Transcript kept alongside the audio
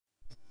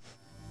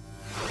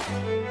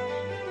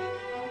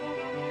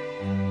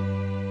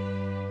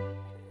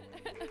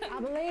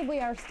I believe we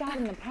are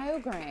starting the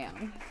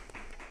program.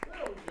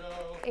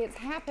 It's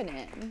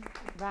happening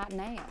right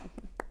now.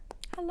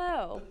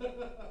 Hello,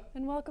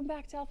 and welcome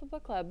back to Alpha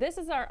Book Club. This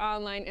is our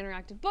online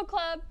interactive book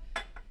club.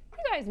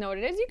 You guys know what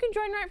it is. You can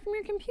join right from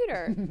your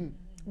computer.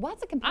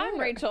 What's a computer? I'm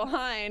Rachel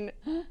Heine,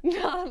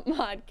 not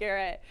Maude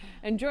Garrett.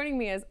 And joining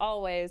me as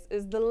always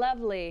is the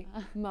lovely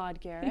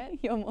Maude Garrett.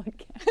 You're Maude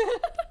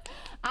Garrett.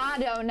 I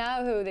don't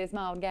know who this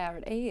Maude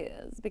Garrett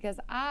is because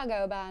I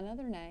go by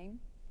another name,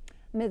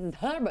 Mrs.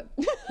 Hubbard.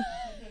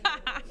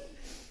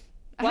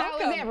 How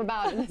is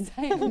everybody the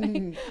same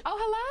name?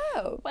 Oh,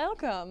 hello.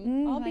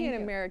 Welcome. I'll be an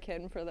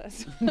American for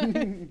this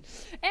one.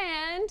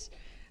 And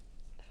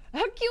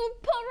Hercule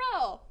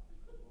Poirot.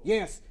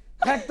 Yes,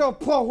 Hector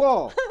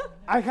Poirot.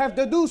 I have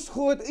deduced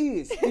who it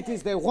is. It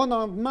is the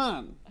one-armed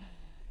man.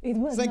 It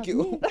was Thank you.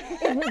 Me.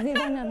 It was the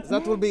one-armed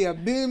That will be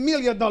 $1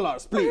 million,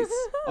 please.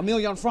 $1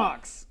 million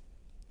francs.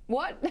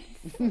 What?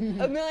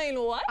 $1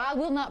 million what? I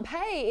will not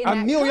pay in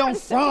 $1 million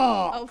francs.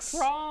 Oh,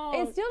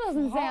 francs. It still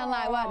doesn't sound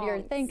like what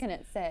you're thinking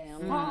it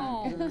sounds.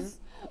 Francs.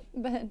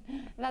 But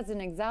that's an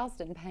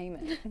exhausting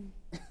payment.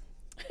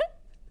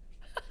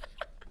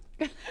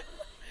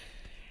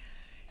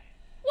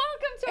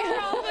 Welcome to our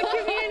Alpha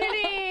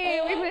community.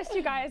 We missed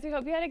you guys. We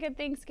hope you had a good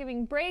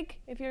Thanksgiving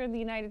break if you're in the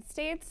United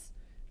States,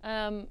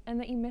 and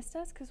that you missed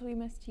us because we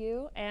missed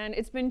you. And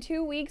it's been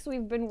 2 weeks.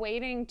 We've been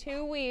waiting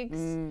 2 weeks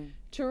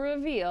to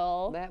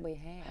reveal That we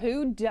have.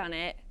 who done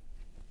it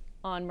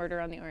on Murder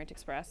on the Orient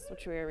Express,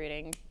 which we were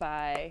reading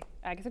by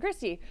Agatha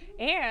Christie.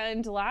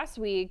 And last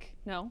week,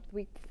 no, the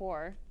week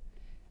before,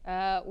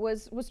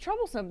 was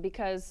troublesome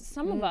because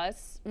some of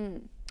us,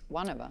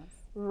 One of us.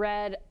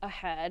 read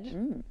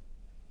ahead.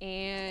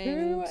 And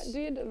Who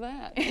did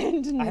that?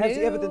 and I have the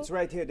knew- evidence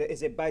right here. There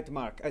is a bite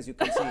mark, as you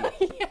can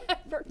see. Yeah, I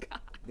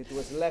forgot. It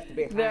was left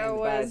behind There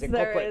by the is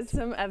culprit.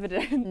 some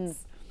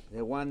evidence.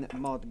 The one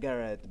Maude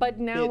Garrett. But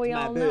now bit we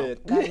my all know.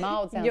 butt. That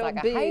Maude sounds You're like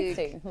a big.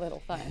 hasty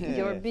little thing.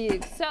 You're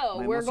big. So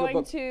My we're muscle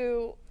going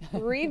to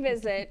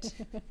revisit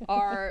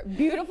our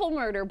beautiful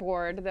murder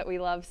board that we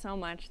love so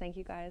much. Thank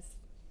you guys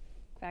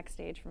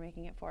backstage for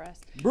making it for us.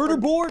 Murder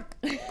board.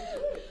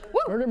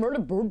 Murder,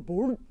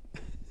 board.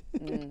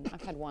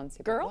 I've had one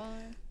super Girl?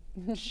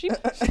 She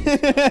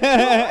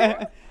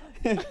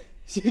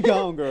She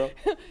gone, girl.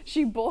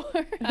 she bore.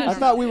 I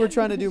thought we were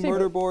trying to do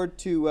murder board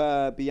to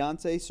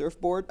Beyonce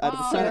surfboard. I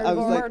was trying to, I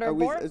was like, murder are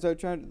we? board? Is that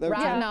trying? That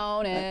Writing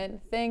on it,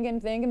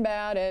 thinking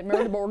about it.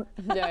 Murder board.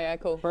 Yeah,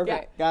 cool.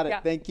 Perfect. Yeah, Got it. yeah.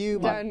 Thank you.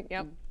 Maude. Done.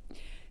 Yep.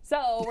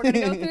 So we're gonna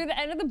go through the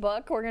end of the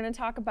book. We're gonna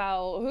talk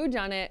about who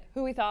done it,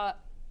 who we thought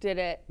did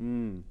it,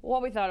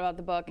 what we thought about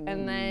the book,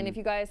 and then if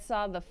you guys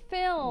saw the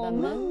film,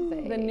 The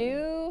movie. the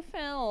new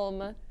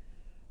film,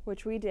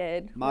 which we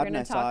did, Maude we're and gonna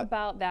I saw talk it.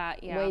 about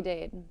that. Yeah, We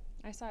did.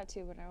 I saw it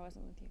too, but I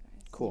wasn't with you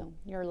guys. Cool.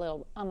 You're a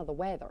little under the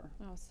weather.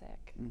 I was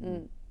sick.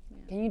 Can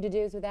you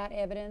deduce without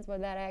evidence what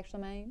that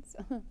actually means?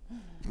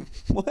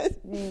 What?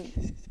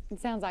 It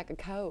sounds like a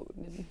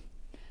code.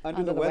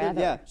 Under the weather?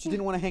 Yeah. She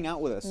didn't want to hang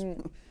out with us.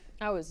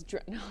 I was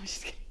drunk. No, I'm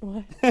just kidding.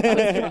 What? I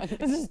was drunk. I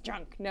was just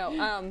drunk.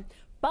 No.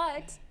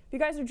 But if you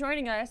guys are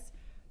joining us,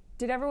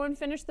 did everyone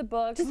finish the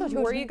book?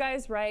 Were you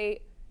guys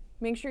right?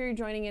 Make sure you're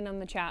joining in on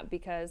the chat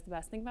because the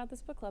best thing about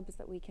this book club is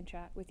that we can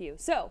chat with you.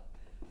 So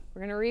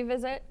we're gonna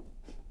revisit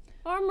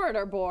our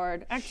murder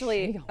board.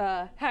 Actually,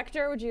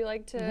 Hector, would you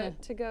like to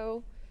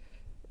go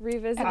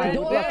revisit I it?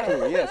 would love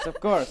to. Yes, of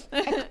course.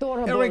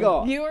 Adorable. Here we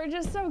go. You were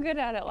just so good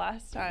at it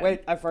last time.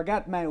 Wait, I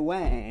forgot my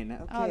wine.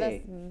 Okay. Oh,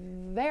 that's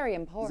very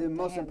important. the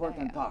to most have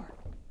important that. part.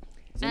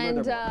 The And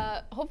murder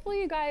board. hopefully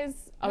you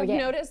guys have yeah.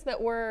 noticed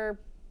that we're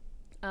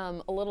a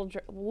little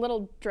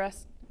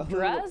dressed a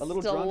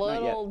little drunk,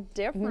 not yet.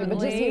 differently. But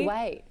just you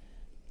wait.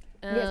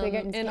 Yes, we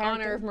get into in character.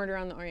 honor of Murder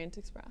on the Orient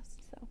Express.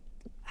 So,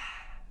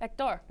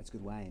 Hector. That's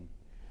good wine.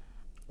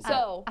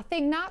 So, I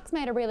think Knox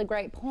made a really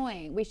great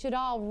point. We should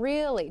all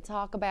really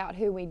talk about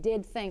who we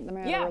did think the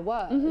murderer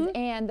was.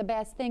 And the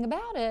best thing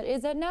about it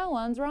is that no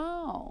one's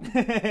wrong.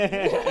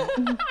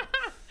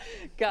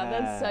 God,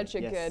 that's such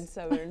a yes. good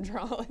Southern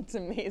drawl. It's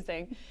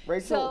amazing.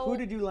 Rachel, So, who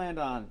did you land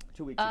on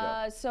 2 weeks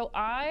ago? So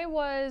I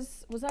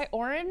was I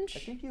orange? I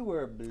think you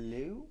were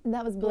blue.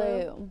 That was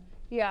blue.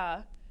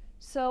 Yeah.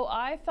 So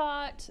I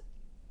thought,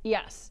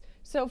 yes.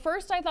 So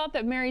first I thought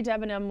that Mary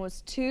Debenham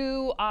was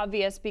too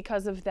obvious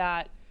because of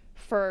that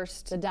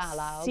first The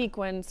dialogue.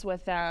 sequence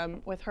with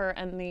her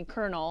and the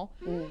colonel.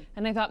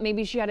 And I thought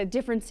maybe she had a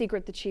different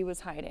secret that she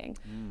was hiding.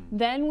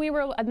 Then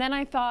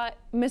I thought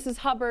Mrs.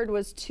 Hubbard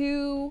was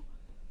too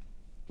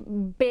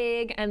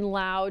big and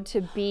loud to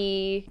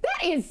be.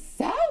 That is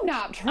so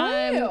not true.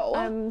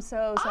 I'm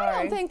so sorry.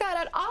 I don't think that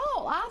at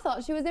all. I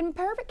thought she was in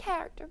perfect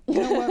character.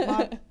 You know what,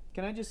 Maude?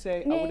 Can I just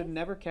say, I Yeah. would have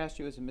never cast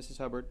you as a Mrs.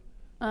 Hubbard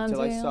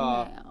until I Until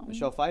saw now.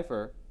 Michelle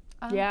Pfeiffer,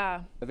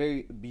 Yeah. a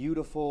very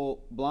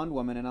beautiful blonde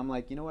woman, and I'm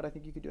like, you know what? I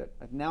think you could do it.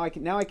 Now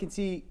I can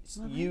see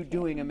you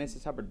doing a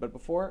Mrs. Hubbard, but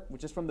before,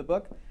 which is from the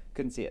book,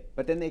 couldn't see it.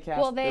 But then they cast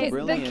Well, the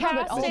brilliant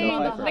Michelle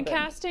Pfeiffer. the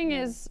casting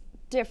is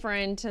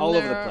different. And All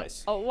over the there are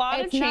place. a lot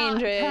of It's not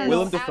changes. Colonel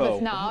Willem Dafoe.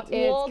 Arbuthnot, it's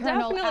We'll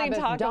Colonel definitely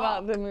talk Arbuthnot.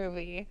 about the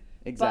movie.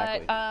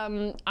 Exactly.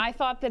 But I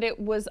thought that it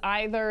was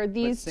either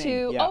these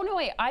two. Yeah. Oh, no,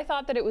 wait. I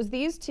thought that it was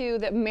these two,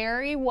 that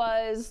Mary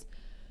was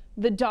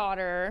the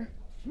daughter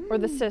or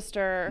the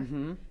sister,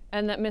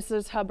 and that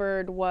Mrs.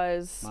 Hubbard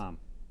was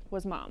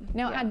mom.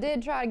 Now, I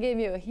did try to give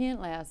you a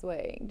hint last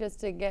week just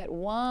to get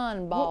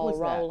one ball what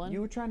was rolling. That?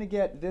 You were trying to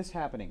get this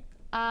happening.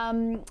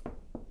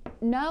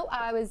 No,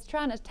 I was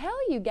trying to tell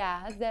you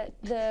guys that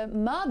the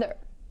mother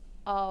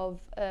of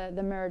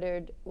the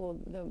murdered, well,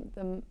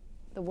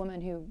 the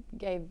woman who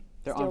gave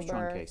the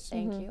Armstrong case.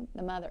 Thank you,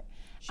 the mother.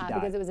 She died.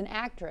 Because it was an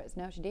actress.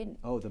 No, she didn't.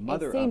 Oh, the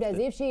mother It seemed of as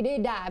if she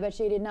did die, but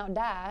she did not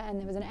die,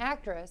 and it was an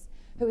actress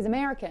who was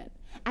American.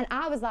 And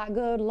I was like,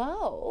 good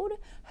Lord,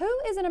 who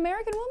is an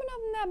American woman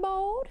of that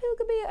bold who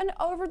could be an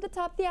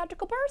over-the-top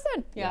theatrical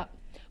person? Yeah.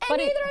 And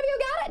neither of you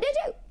got it, did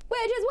you?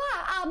 Which is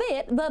why I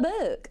bit the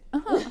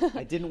book.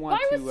 I didn't want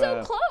I to. was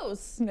so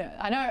close. No,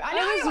 I know.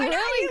 It was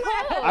really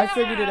close. I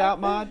figured it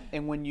out, Maude,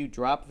 and when you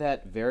dropped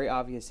that very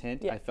obvious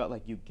hint, I felt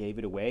like you gave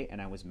it away,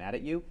 and I was mad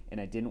at you, and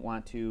I didn't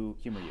want to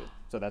humor you.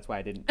 So that's why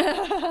I didn't.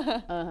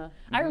 I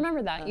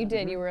remember that. You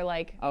did. You were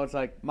like. I was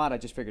like, Maude, I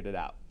just figured it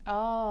out.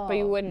 Oh. But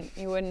you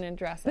wouldn't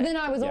address it. But then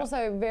I was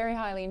also very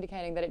highly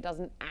indicating that it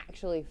doesn't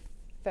actually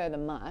further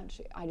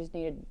much. I just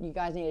needed, you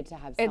guys needed to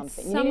have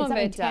something. You Some needed of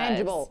something it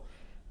tangible. does.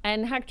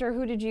 And Hector,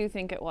 who did you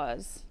think it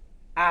was?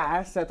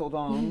 I settled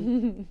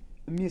on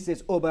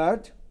Mrs.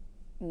 Hubbard,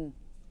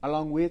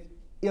 along with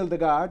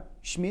Hildegard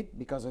Schmidt,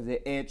 because of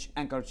the H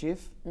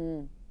handkerchief,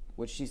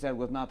 which she said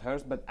was not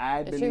hers, but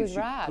I believe she was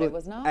right. It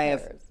was not I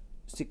have hers.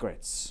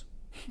 secrets.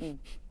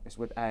 That's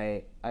what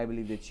I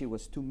believe, that she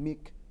was too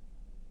meek,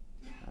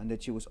 and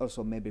that she was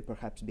also maybe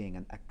perhaps being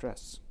an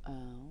actress. Oh.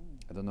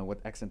 I don't know what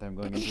accent I'm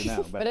going into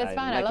now, But it's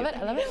fine. like I love it.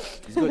 I love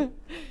it. It's good.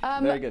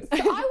 Very good. So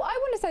I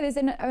want to say this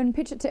and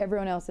pitch it to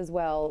everyone else as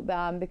well,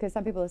 because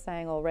some people are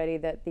saying already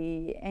that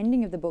the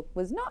ending of the book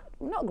was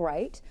not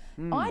great.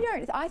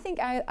 I think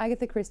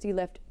Agatha Christie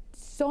left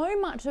so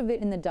much of it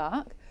in the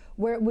dark,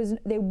 where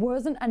there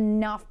wasn't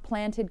enough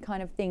planted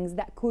kind of things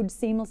that could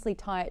seamlessly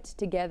tie it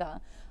together.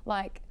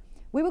 Like,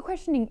 we were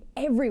questioning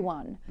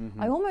everyone.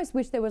 I almost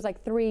wish there was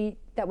like 3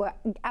 that were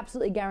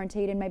absolutely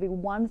guaranteed and maybe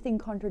one thing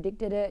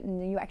contradicted it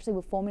and you actually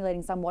were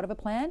formulating somewhat of a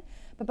plan.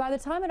 But by the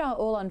time it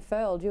all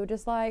unfurled, you were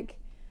just like,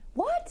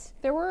 what?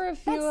 There were a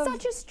few. That's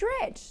such a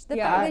stretch. The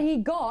fact that he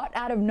got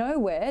out of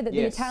nowhere, that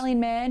the Italian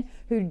man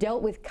who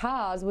dealt with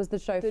cars was the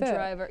chauffeur. The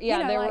driver.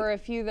 Yeah, there were a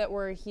few that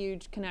were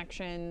huge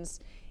connections.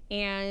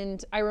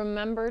 And I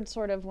remembered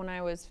sort of when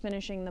I was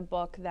finishing the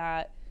book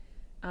that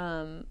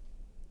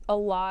a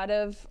lot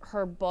of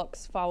her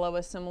books follow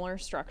a similar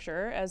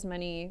structure, as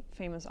many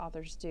famous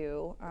authors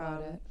do.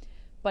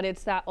 But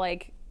it's that,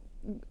 like,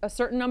 a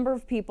certain number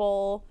of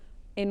people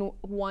in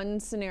one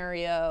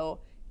scenario,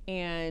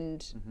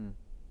 and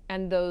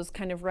those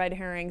kind of red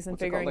herrings and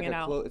figuring it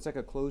out. It's like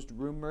a closed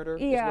room murder,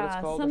 is Yeah, what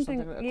it's called,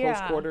 something- or something. A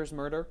close quarters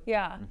murder.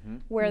 Yeah,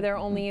 where there are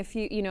only a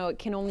few, it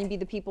can only be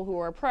the people who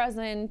are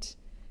present.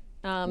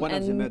 One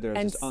of the murderers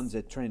is on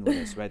the train with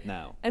us right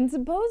now. And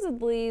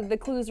supposedly the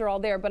clues are all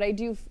there, but I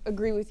do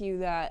agree with you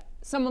that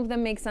some of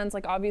them make sense.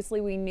 Like,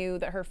 obviously we knew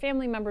that her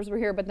family members were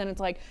here, but then it's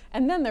like,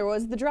 and then there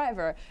was the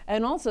driver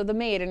and also the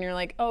maid, and you're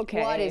like,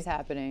 okay, what is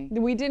happening?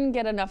 We didn't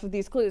get enough of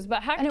these clues.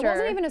 But Hector, and it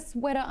wasn't even a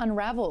sweater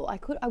unravel.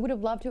 I would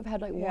have loved to have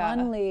had like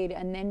one lead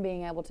and then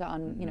being able to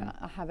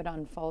have it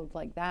unfold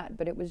like that.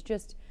 But it was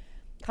just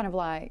kind of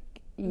like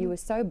you were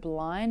so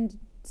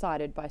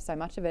blindsided by so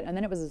much of it, and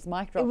then it was this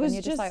mic drop, and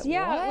you're just like,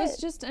 what? It was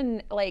just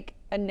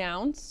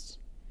announced.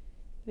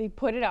 They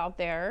put it out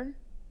there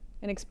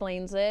and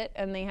explains it,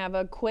 and they have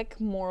a quick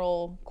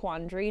moral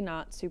quandary,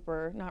 not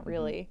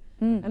really,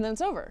 and then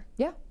it's over.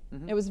 Yeah.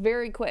 It was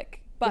very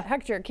quick. But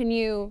Hector, can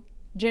you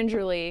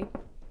gingerly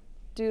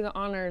do the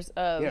honors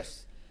of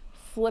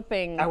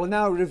flipping? I will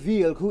now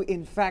reveal who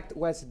in fact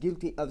was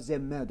guilty of the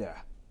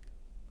murder.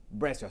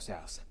 Brace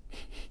yourselves.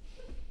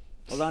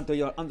 Hold on to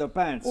your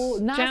underpants. Ooh,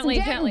 nice gently,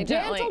 and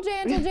gently.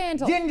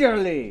 Gentle.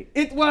 Gingerly.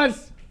 It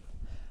was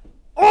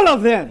all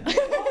of them.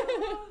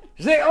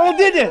 They all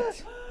did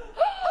it.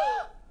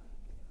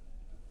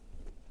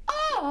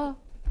 Oh.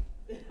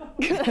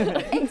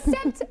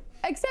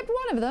 except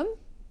one of them.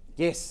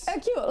 Yes.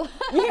 Hercule.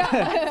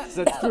 Yeah.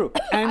 That's true.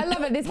 And I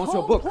love it. This Monsieur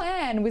whole Book.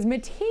 plan was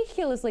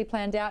meticulously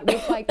planned out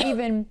with like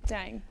even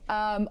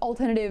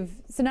alternative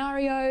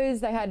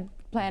scenarios. They had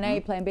plan A,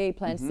 plan B,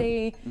 plan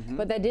C,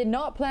 but they did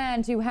not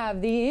plan to have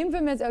the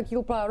infamous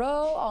Hercule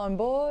Poirot on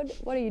board.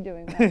 What are you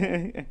doing,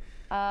 man?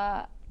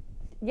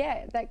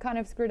 That kind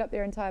of screwed up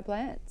their entire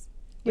plans.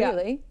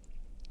 Really.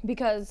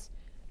 Because,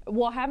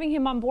 having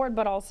him on board,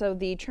 but also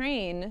the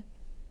train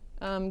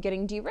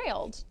getting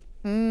derailed.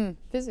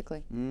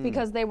 Physically.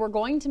 Because they were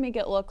going to make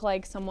it look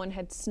like someone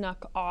had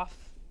snuck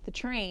off the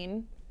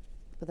train,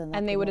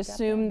 and they would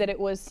assume that it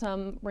was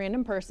some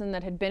random person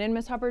that had been in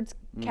Miss Hubbard's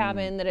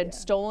cabin, that had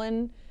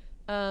stolen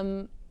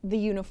the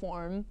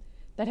uniform,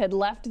 that had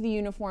left the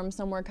uniform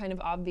somewhere kind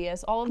of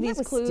obvious. All of these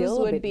clues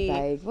would be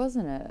vague,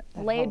 wasn't it?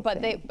 Laid,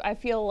 but I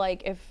feel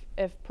like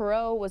if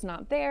Poirot was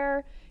not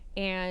there,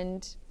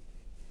 and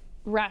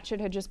Ratchet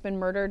had just been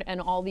murdered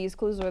and all these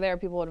clues were there,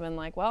 people would have been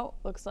like, well,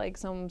 looks like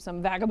some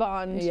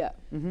vagabond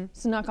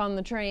snuck on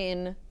the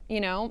train,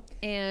 you know,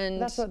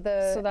 and that's what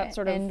the so that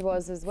sort of end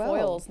was as well.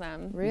 foils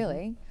them.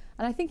 Really.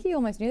 And I think he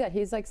almost knew that.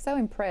 He's like so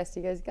impressed.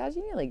 He goes, guys,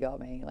 you nearly got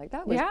me. Like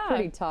that was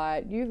pretty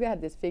tight. You've had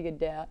this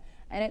figured out.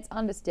 And it's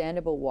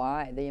understandable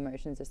why the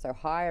emotions are so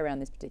high around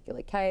this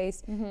particular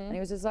case. And he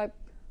was just like,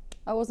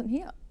 I wasn't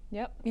here.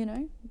 Yep. You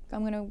know,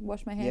 I'm going to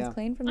wash my hands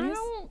clean from this.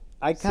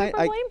 I don't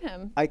blame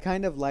him. I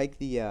kind of like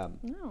the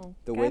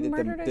way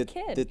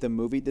that the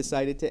movie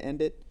decided to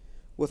end it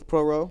with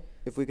Poirot.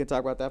 If we could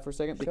talk about that for a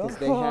second, because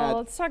they had.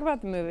 Let's talk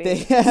about the movie. They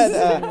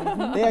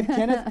had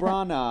Kenneth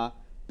Branagh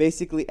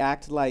basically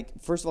act like,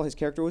 first of all, his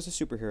character was a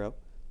superhero.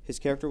 His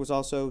character was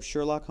also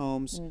Sherlock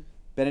Holmes,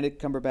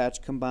 Benedict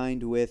Cumberbatch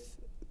combined with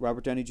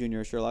Robert Downey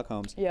Jr. Sherlock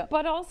Holmes. Yeah.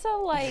 But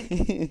also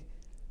like,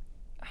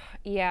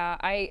 yeah,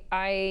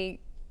 I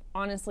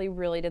honestly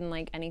really didn't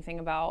like anything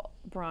about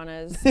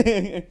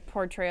Branagh's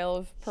portrayal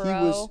of Poirot.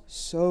 He was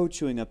so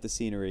chewing up the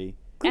scenery.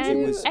 And,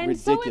 it was and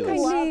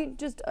ridiculous. Kindly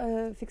just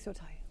fix your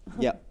tie.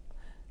 Yep.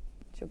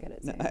 She'll get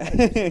it soon.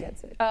 She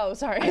gets it. Oh,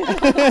 sorry.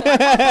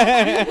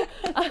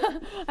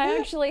 I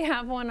actually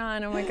have one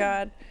on. Oh my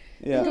god.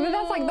 Yeah. But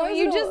that's like those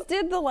you little- just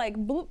did the like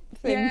bloop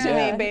thing to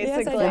Yeah. me,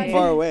 basically. From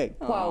far away.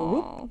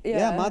 Wow. Whoop.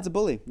 Yeah, Maude's a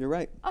bully. You're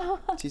right.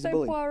 She's So a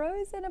bully. Poirot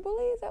is then a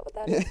bully? Is that what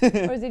that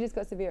is? Or has he just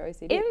got severe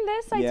OCD? In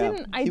this, I Yeah.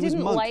 didn't He was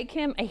monk. like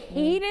him. I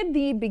hated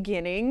the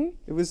beginning.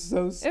 It was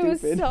so stupid. It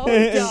was so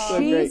It was dumb.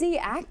 great. Cheesy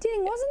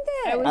acting, wasn't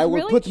there? It was I will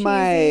really put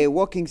my cheesy.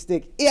 walking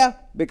stick here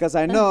because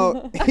I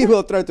know he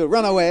will try to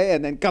run away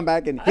and then come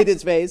back and hit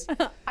his face.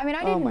 I mean,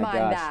 I Oh didn't my mind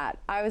gosh. that.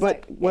 I was But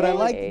like, what I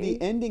liked, hey.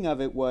 the ending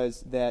of it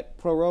was that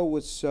Poirot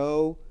was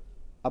so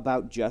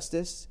about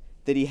justice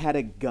that he had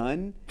a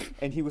gun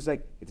and he was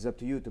like, it is up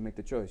to you to make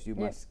the choice. You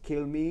must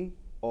kill me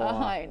or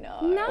I know.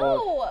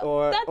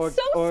 No, that's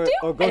so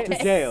or go to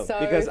It's jail so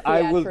because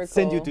I will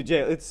send you theatrical. to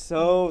jail. It's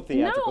so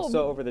theatrical, No.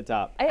 so over the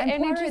top. And it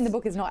Poirot in just- the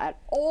book is not at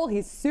all.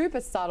 He's super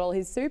subtle.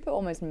 He's super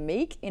almost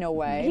meek in a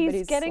way. He's but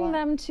he's getting sly.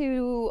 them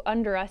to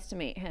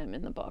underestimate him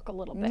in the book a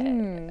little bit.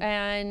 Mm.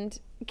 And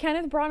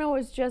Kenneth Branagh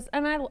was just,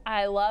 and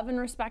I love and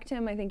respect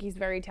him. I think he's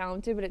very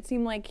talented, but it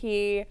seemed like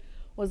he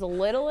was a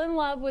little in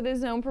love with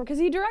his own, because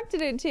he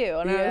directed it too.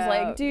 And I was Yeah.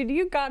 like, dude,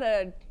 you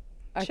gotta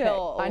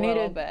chill a I need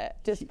little to bit.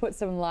 just put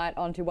some light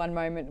onto one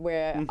moment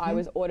where I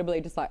was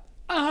audibly just like,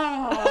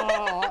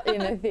 ah, in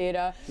the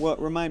theater. Well,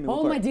 remind me. what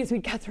Oh, part? my dear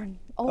sweet Catherine.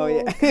 Oh,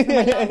 yeah. Catherine,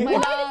 my love, my Why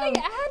love. did they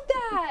add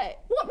that?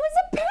 What was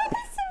the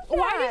purpose of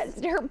Why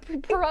that?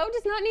 does Poirot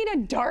does not need a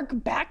dark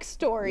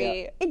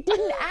backstory? It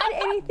didn't add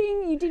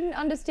anything. You didn't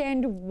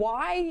understand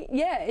why.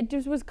 Yeah, it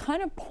just was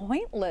kind of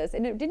pointless,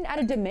 and it didn't add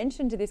a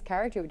dimension to this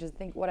character, which is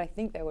what I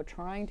think they were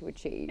trying to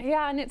achieve.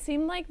 Yeah, and it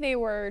seemed like they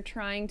were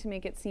trying to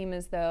make it seem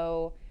as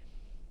though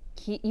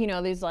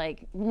there's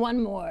like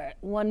one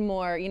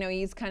more,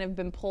 he's kind of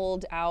been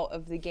pulled out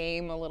of the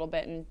game a little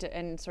bit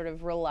and sort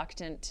of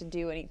reluctant to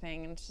do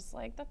anything. And it's just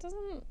like, that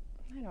doesn't,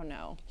 I don't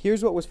know.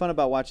 Here's what was fun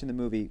about watching the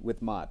movie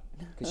with Maude,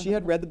 because she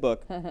had read the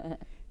book,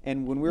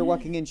 and when we were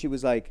walking in, she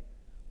was like,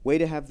 way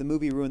to have the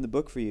movie ruin the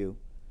book for you.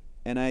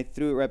 And I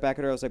threw it right back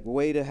at her. I was like,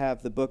 way to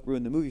have the book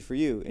ruin the movie for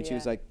you. And she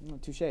was like, oh,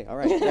 touche, all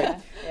right, great.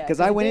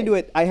 Because I went into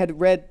it, I had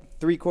read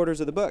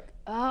 3/4 of the book.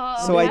 Oh,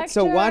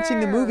 So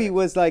watching the Hector. movie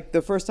was like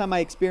the first time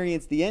I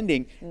experienced the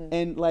ending.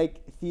 And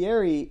like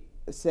Thierry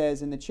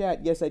says in the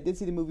chat, yes, I did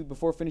see the movie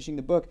before finishing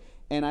the book,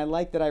 and I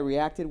like that I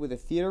reacted with a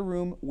theater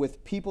room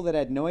with people that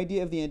had no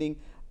idea of the ending.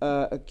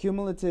 A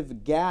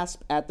cumulative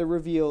gasp at the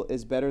reveal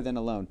is better than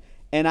alone.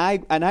 And I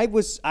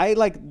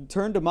like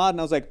turned to Maude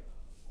and I was like,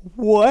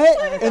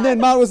 what? And then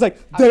Maude was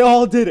like, they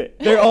all did it.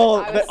 They're all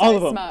I was all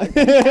so of them.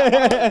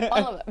 smug.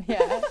 all of them,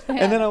 yeah.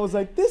 And then I was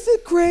like, this is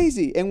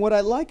crazy. And what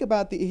I like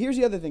about here's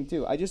the other thing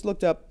too. I just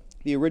looked up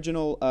the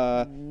original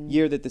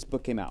year that this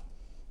book came out,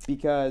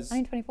 because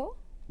 1924?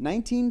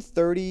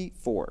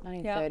 1934.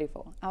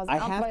 1934. I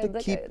have to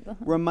keep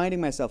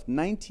reminding myself,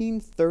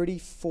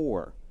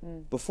 1934,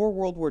 before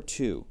World War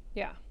II,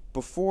 Yeah.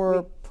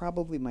 before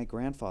probably my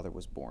grandfather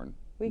was born.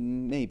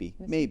 Maybe,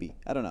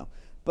 I don't know.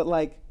 But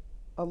like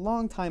a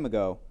long time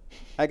ago,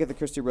 Agatha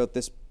Christie wrote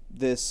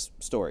this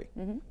story.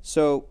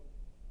 So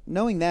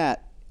knowing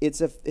that,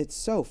 it's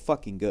so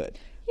fucking good.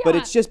 But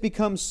Yeah. it's just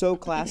become so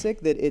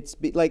classic that it's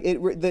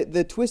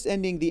the twist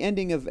ending, the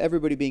ending of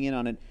everybody being in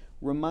on it,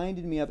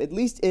 reminded me of, at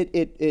least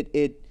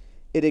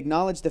it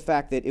acknowledged the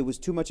fact that it was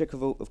too much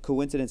of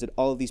coincidence that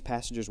all of these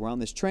passengers were on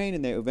this train,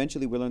 and they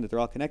eventually we learned that they're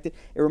all connected.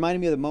 It reminded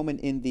me of the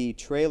moment in the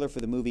trailer for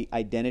the movie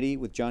Identity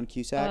with John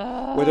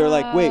Cusack, where they're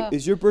like, wait,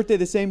 is your birthday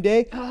the same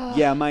day?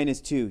 Yeah, mine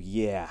is too.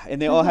 Yeah.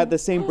 And they all have the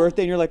same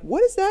birthday, and you're like,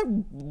 what is that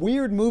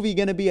weird movie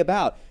going to be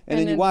about? And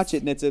then you watch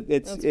it, and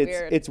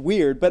it's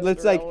weird, but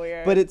it's like,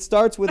 weird. but it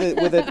starts with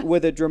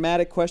a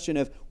dramatic question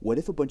of, what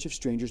if a bunch of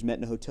strangers met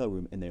in a hotel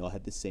room and they all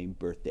had the same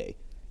birthday?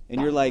 And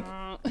you're like,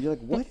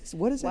 what does that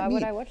Why mean?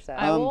 would I watch that?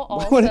 I will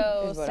what-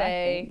 also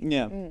say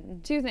Yeah.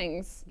 two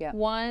things. Yeah.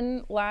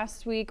 One,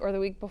 last week or the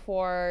week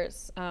before,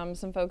 some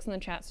folks in the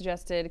chat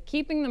suggested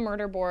keeping the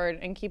murder board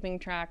and keeping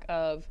track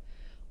of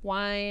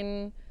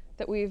wine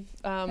that we've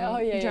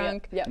yeah,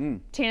 drunk, yeah.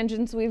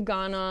 tangents we've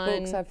gone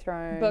on,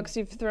 Books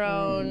you've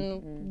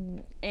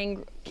thrown,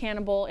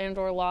 cannibal and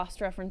or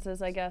lost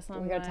references, I guess.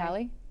 On we got a my-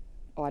 tally?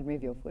 Oh, I'd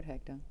move your foot,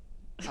 Hector.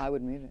 I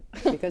would move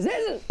it because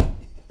this is.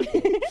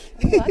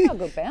 I got a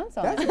good bounce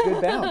on That's it. a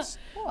good bounce.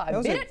 Oh, I That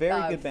was bit a it. very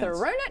I've good bounce.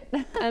 thrown it.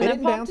 And They that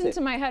didn't popped bounce into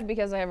it. my head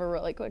because I have a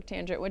really quick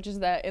tangent, which is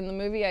that in the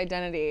movie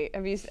Identity,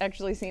 have you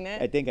actually seen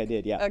it? I think I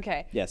did, yeah.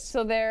 Okay. Yes.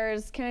 So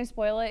there's, can I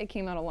spoil it? It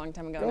came out a long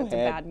time ago. Go and it's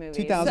ahead. a bad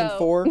movie.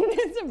 2004. So,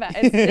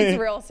 it's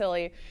real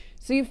silly.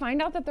 So you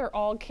find out that they're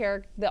all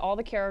that all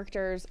the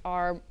characters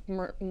are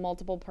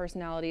multiple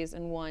personalities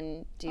in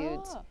one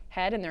dude's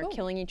head, and they're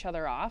killing each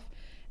other off.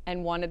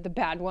 And the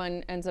bad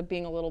one ends up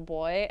being a little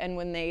boy. And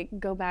when they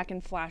go back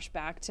and flash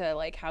back to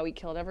like how he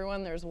killed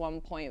everyone, there's one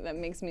point that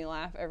makes me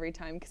laugh every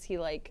time because he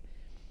like.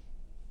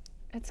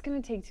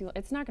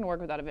 It's not gonna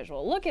work without a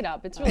visual. Look it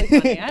up. It's really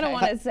funny. I don't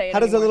want to say it. How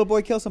does a anymore. little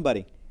boy kill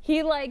somebody?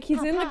 He's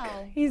Pow.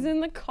 in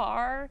the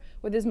car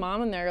with his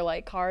mom, and their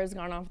like car has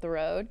gone off the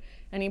road,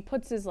 and he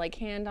puts his like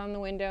hand on the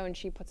window, and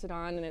she puts it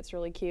on, and it's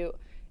really cute.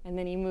 And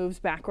then he moves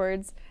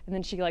backwards, and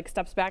then she like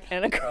steps back,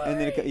 and it cries. And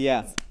then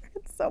yeah.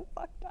 It's so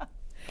fucked up.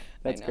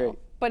 That's I know. great.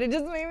 But it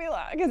just made me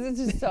laugh because it's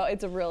just so.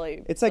 It's a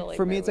really. It's like silly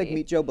for me, it's like movie.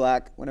 Meet Joe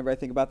Black. Whenever I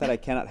think about that, I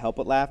cannot help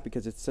but laugh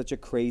because it's such a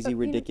crazy,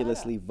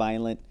 ridiculously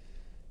violent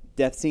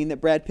death scene that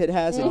Brad Pitt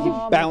has, and he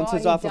my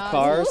bounces God, he off of does.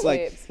 cars, He like,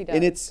 flips, he does.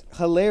 and it's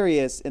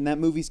hilarious. And that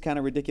movie's kind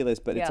of ridiculous,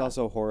 but it's Yeah.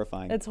 also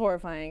horrifying. It's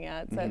horrifying.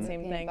 Yeah, it's that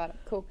same Peanut thing. butter.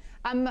 Cool.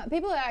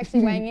 People are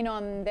actually weighing in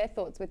on their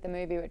thoughts with the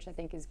movie, which I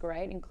think is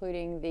great,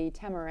 including the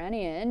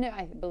Tamaranian,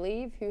 I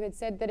believe, who had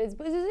said that it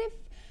was as if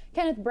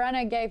Kenneth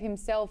Branagh gave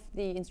himself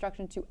the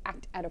instruction to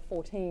act at a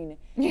 14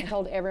 and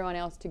told everyone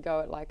else to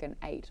go at like an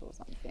 8 or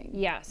something.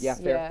 Yes. yeah,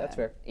 fair. Yeah. That's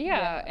fair.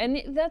 Yeah,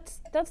 and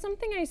that's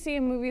something I see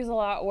in movies a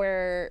lot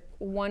where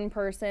one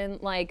person,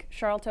 like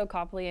Charlton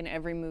Copley in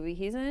every movie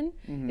he's in,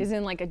 is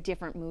in like a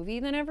different movie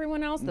than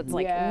everyone else that's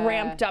like Yeah.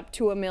 ramped up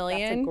to a That's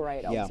million. a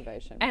great Yeah.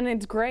 observation. And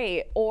it's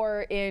great.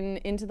 Or in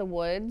Into the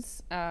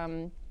Woods,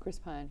 Chris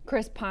Pine.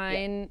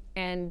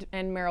 and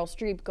Meryl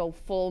Streep go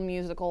full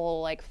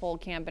musical, like full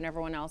camp, and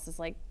everyone else is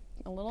like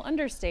a little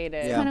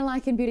understated. Yeah. Kind of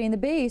like in Beauty and the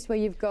Beast, where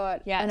you've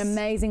got Yes. an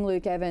amazing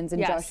Luke Evans and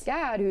Yes. Josh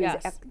Gad, who's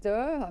Yes.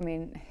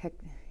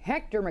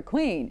 Hector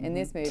McQueen in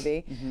this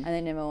movie, and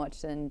they never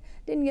watched and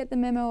didn't get the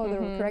memo or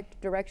the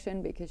correct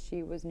direction because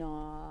she was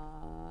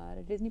not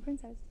a Disney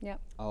princess. Yep.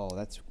 Oh,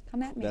 that's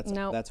Come at me.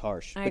 Nope. that's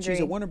harsh. I But she's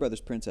a agree. Warner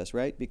Brothers princess,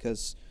 right?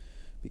 Because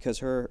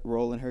her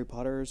role in Harry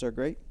Potter's are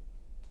great.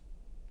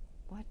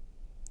 What?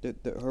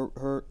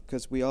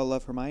 Because we all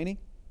love Hermione.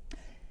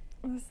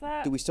 What's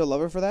that? Do we still love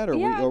her for that, or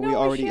Yeah, are we no,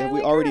 already she- I have we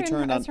like already her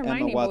turned as on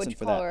Hermione, Emma but Watson would you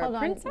for call that? her a Hold on.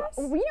 princess?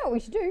 Well, you know what we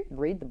should do?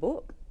 Read the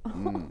book.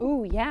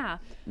 Ooh, yeah.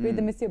 Read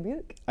the Monsieur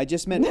Buick. I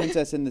just meant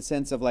princess in the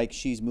sense of like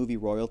she's movie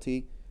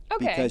royalty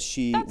Okay, because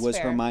she that's was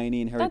fair.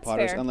 Hermione in Harry That's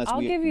Potter's. fair. Unless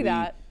I'll give you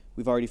that.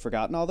 We've already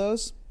forgotten all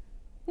those.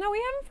 No, we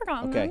haven't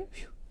forgotten Okay,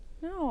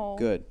 them. No.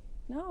 good,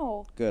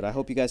 No. good. I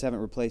hope you guys haven't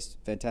replaced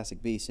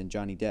Fantastic Beasts and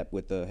Johnny Depp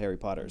with the Harry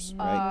Potters,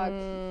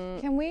 right?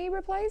 Can we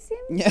replace him?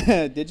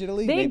 Yeah,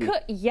 digitally. They maybe.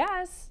 could,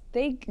 yes.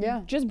 They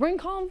Yeah. just bring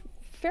Colin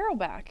Farrell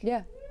back.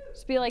 Yeah.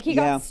 Just be like, he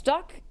Yeah. got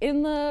stuck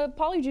in the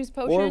polyjuice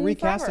potion. Or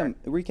recast forever.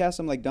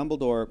 him like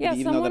Dumbledore, Yeah,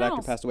 even though that someone actor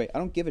else. passed away. I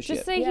don't give a Just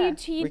shit. say Yeah.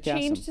 he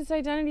Recast changed him. his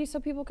identity so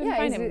people couldn't Yeah,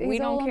 find he's, him. We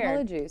he's all don't on care.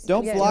 polyjuice.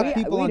 Don't Yeah, block we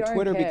people on don't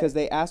Twitter care. because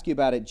they ask you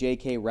about it.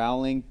 J.K.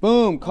 Rowling,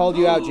 boom, called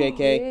you out,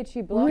 J.K. Did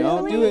she block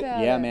Don't you do it.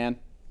 about Yeah, man.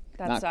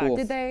 That Not sucks. cool.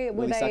 Did they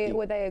were Really they sucky.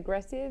 were they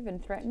aggressive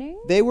and threatening?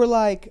 They were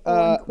like,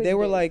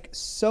 inquisitive.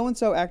 so and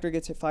so actor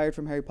gets fired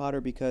from Harry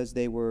Potter because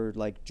they were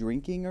like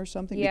drinking or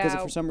something. Yeah,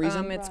 because for some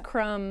reason. it's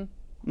Crumb.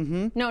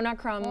 Mm-hmm. No, not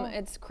Crumb.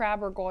 It's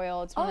Crab or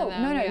Goyle. It's one Oh of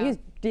them. no, yeah. he's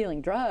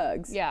dealing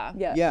drugs. Yeah.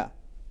 Yeah. Yeah,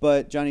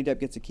 but Johnny Depp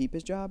gets to keep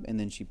his job, and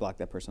then she blocked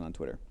that person on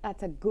Twitter.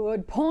 That's a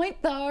good point,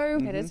 though.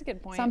 It is a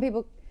good point. Some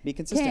people Be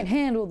consistent. can't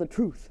handle the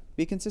truth.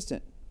 Be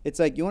consistent. It's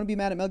like you want to be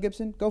mad at Mel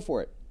Gibson, go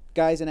for it.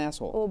 Guy's an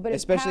asshole, Well, but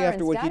it's especially power after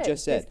and what he status.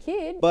 just said. This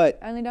kid But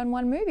only done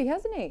one movie,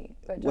 hasn't he?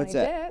 But Johnny What's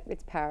that? Depp,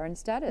 it's power and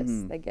status.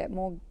 They get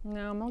more.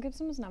 No, Mel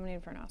Gibson was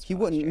nominated for an Oscar. he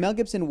last wouldn't. year. Mel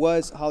Gibson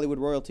was Hollywood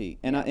royalty,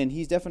 and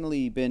he's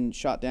definitely been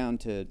shot down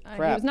to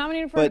crap. He was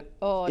nominated for. But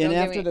oh, and don't get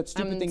after me. that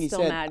stupid I'm thing he still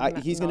said, mad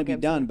he's Mel going to be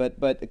Gibson. done.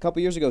 But a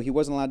couple years ago, he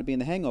wasn't allowed to be in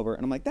The Hangover,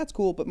 and I'm like, that's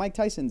cool. But Mike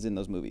Tyson's in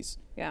those movies.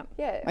 Yeah.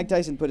 Yeah. Mike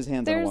Tyson put his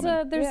hands on a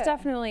woman. There's Yeah.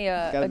 definitely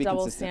Gotta a be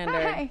double consistent.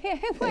 standard. Hey,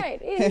 wait,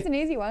 it's an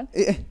easy one.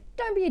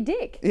 Don't be a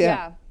dick.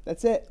 Yeah.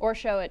 That's it. Or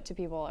show it to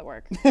people at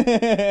work.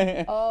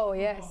 Oh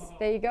yes,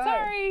 there you go.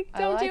 Sorry, I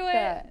don't like do it.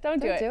 that.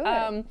 Don't do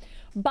it.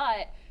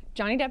 But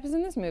Johnny Depp is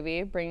in this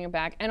movie, bringing it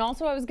back. And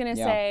also, I was gonna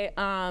say,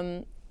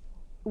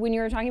 when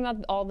you were talking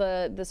about all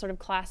the sort of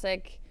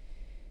classic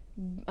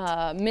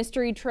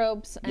mystery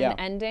tropes and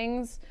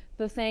endings,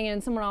 the thing,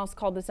 and someone else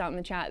called this out in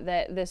the chat,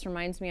 that this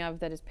reminds me of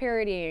that is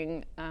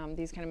parodying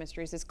these kind of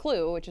mysteries is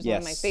Clue, which is one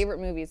of my Yes. favorite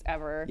movies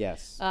ever.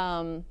 Yes.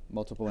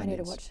 Multiple I need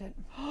endings. to watch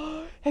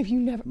it. Have you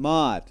never?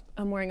 Maud.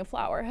 I'm wearing a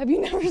flower. Have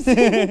you never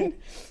seen?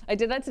 I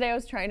did that today. I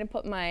was trying to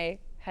put my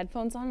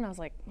headphones on, and I was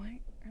like, why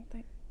aren't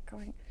they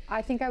going.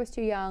 I think I was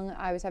too young.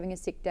 I was having a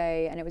sick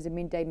day, and it was a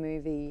midday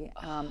movie,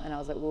 and I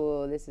was like,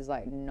 "Whoa, this is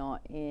like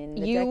not in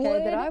the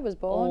decade that I was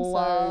born."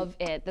 Love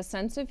it. The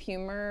sense of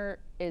humor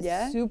is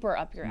super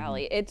up your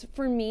alley. It's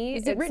for me.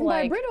 Is it written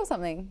by a Brit or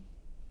something?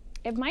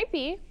 It might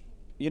be.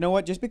 You know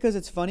what? Just because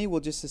it's funny, we'll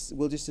just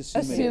assume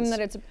it is. That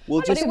it's.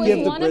 We'll just give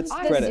the Brits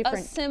credit. A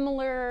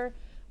similar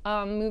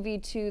movie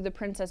to The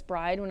Princess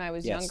Bride when I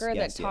was younger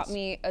that taught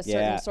me a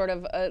certain sort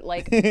of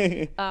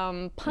punny,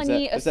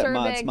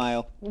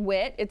 acerbic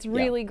wit. It's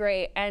really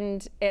great,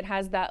 and it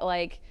has that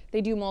like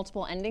they do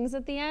multiple endings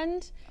at the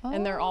end,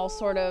 and they're all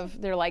sort of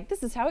they're like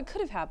this is how it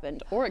could have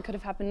happened, or it could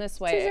have happened this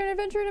way. Choose your own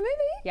adventure in a movie.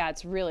 Yeah,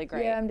 it's really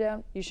great. Yeah, I'm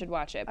down. You should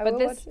watch it. I But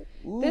will watch it.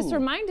 this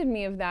reminded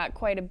me of that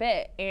quite a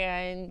bit,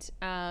 and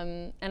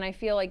I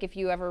feel like if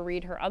you ever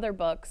read her other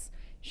books,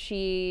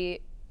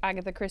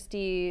 Agatha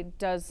Christie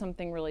does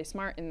something really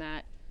smart in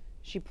that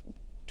she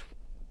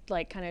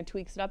like kind of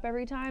tweaks it up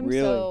every time.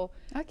 Really? So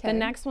the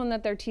next one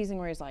that they're teasing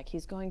where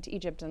he's going to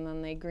Egypt and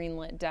then they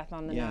greenlit Death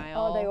on the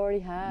Nile. Oh, they already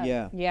have.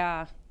 Yeah.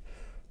 Yeah.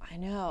 I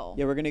know.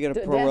 Yeah, we're gonna get a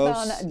Death Poirot.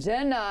 on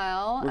the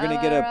Nile. We're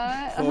gonna get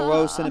a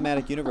Poirot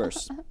cinematic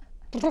universe.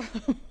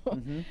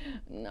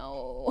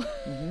 No.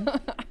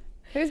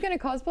 Who's going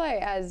to cosplay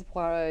as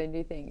Poirot, do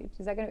you think?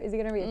 Is it going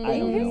to be a I thing?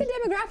 don't Who's know.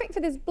 the demographic for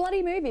this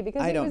bloody movie?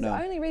 Because it was know.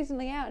 only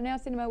recently out, and now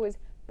cinema was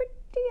pretty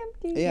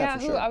empty. Yeah,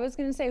 for sure. I was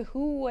going to say,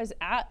 who was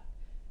at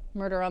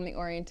Murder on the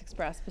Orient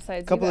Express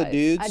besides A couple you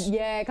of guys? dudes.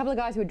 A couple of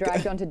guys who were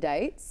dragged onto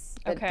dates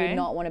that did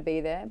not want to be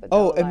there. But Oh,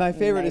 they were and my like,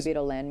 favorite maybe is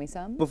it'll land me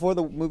some. Before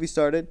the movie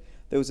started,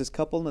 there was this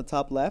couple in the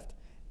top left,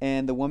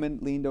 and the woman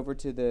leaned over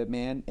to the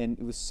man, and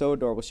it was so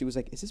adorable. She was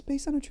like, "Is this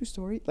based on a true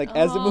story?" Like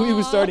as the movie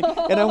was starting,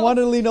 and I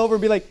wanted to lean over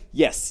and be like,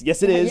 "Yes,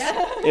 yes, it is.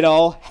 It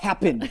all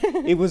happened.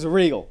 It was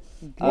real."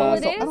 Well,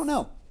 it so is. I don't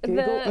know,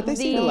 but they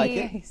seem to like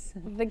it.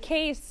 The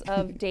case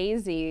of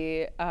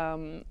Daisy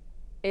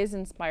is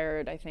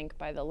inspired, I think,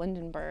 by the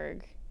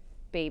Lindenberg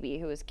baby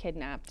who was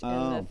kidnapped in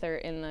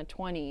the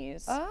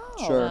 20s. Oh.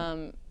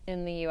 Sure.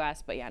 In the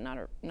U.S., but not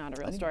a real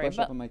I need story. to brush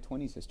But up on my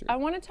 20s history. I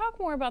want to talk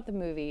more about the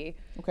movie.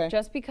 Okay.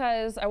 Just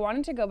because I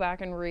wanted to go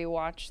back and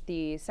rewatch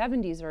the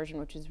 70s version,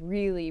 which is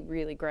really,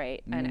 really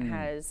great, and it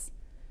has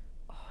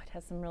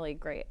some really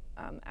great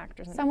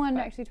actors in it. Someone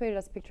but- actually tweeted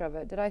us a picture of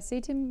it. Did I see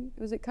Tim?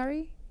 Was it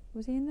Curry?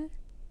 Was he in there?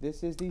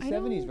 This is the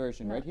 70s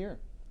version right here.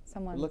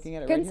 Someone. We're looking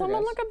at it Can right here,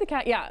 someone guys. look up the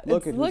cat? Yeah.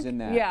 Look at who's in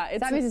that. Yeah.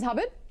 Is It's that Mrs.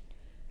 Hubbard?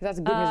 'Cause that's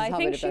a good Mrs. I Hubbard.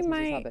 think if she that's Mrs.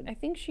 might. Hubbard. I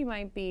think she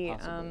might be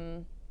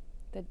Possibly.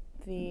 the.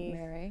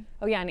 Mary.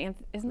 Oh yeah, and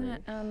isn't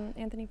that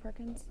Anthony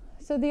Perkins?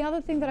 So the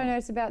other thing that I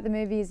noticed about the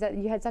movie is that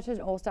you had such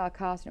an all-star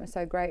cast and it was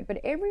so great,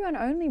 but everyone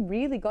only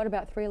really got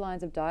about 3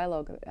 lines of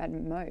dialogue at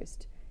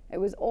most. It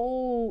was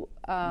all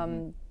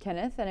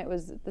Kenneth, and it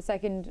was the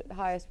second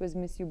highest was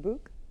Monsieur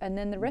Book, and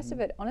then the rest of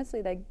it,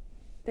 honestly, they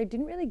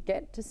didn't really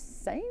get to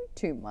say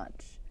too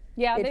much.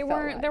 Yeah, It they felt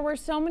weren't. like. There were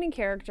so many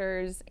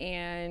characters,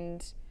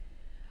 and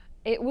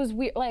it was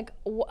weird. Like,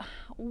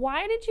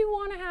 why did you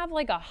want to have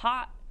like a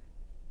hot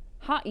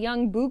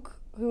young Book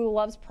who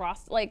loves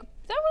Like,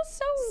 that was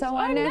so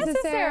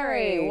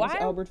unnecessary. Why?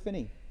 Albert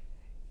Finney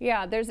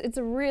Yeah, it's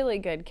a really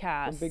good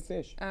cast. from Big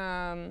Fish.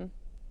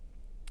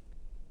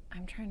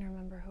 I'm trying to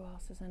remember who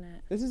else is in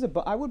it. This is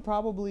I would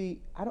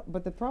probably, I don't,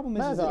 but the problem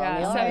is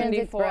Yeah,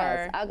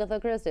 74. Agatha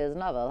Christie's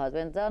novel has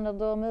been turned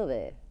into a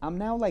movie. I'm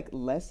now like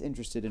less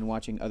interested in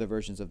watching other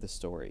versions of the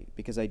story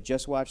because I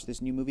just watched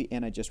this new movie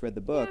and I just read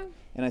the book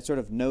and I sort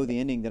of know the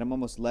ending that I'm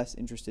almost less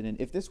interested in.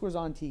 If this was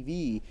on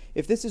TV,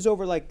 if this is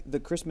over like the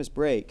Christmas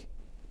break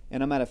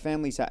and I'm at a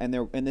family's house and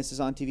this is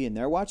on TV and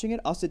they're watching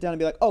it, I'll sit down and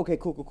be like, okay,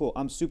 cool.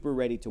 I'm super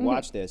ready to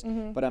watch this,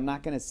 but I'm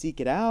not going to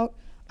seek it out.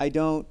 I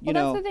don't, you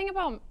know. That's the thing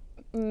about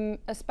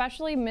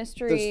especially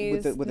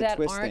mysteries with the that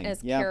twist aren't thing.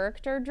 as Yeah.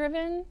 character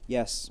driven.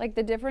 Yes. Like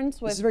the difference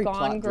is with very Gone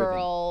plot-driven.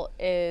 Girl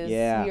is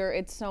Yeah.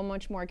 it's so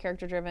much more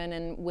character driven,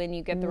 and when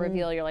you get the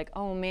reveal, you're like,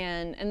 oh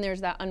man, and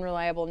there's that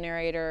unreliable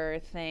narrator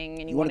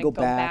thing, and you want to go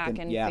back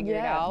and figure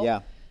it out.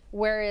 Yeah.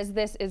 Whereas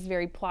this is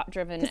very plot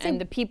driven,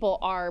 and the people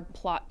are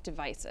plot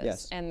devices,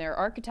 Yes. and they're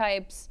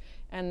archetypes,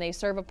 and they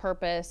serve a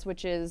purpose,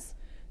 which is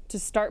to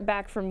start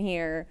back from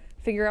here,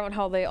 figure out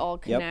how they all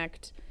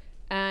connect,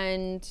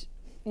 and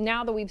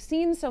now that we've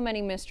seen so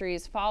many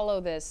mysteries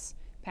follow this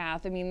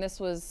path, I mean, this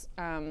was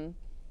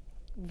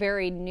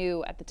very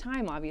new at the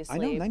time, obviously. I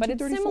know, but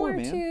it's 1934, similar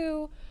man.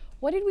 to,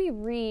 what did we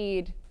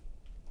read?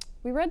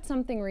 We read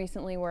something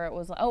recently where it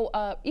was like,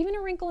 even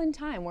A Wrinkle in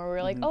Time, where we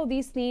were like,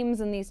 these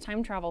themes and these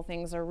time travel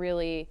things are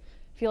really,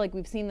 I feel like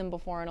we've seen them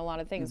before in a lot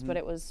of things, but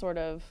it was sort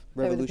of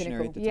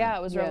Revolutionary at the time. Yeah,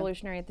 it was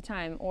revolutionary at the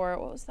time. Or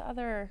what was the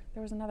other?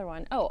 There was another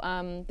one.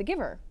 The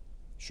Giver.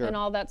 Sure. And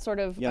all that sort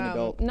of Young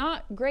adult.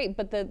 not great,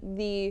 but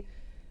the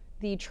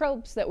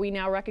tropes that we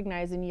now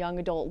recognize in young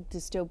adult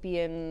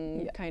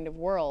dystopian kind of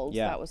worlds.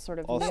 Yeah. That was sort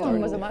of All new. That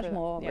one was a for much the-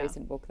 more yeah.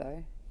 recent book,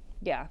 though,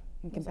 Yeah.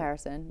 in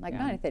comparison. Like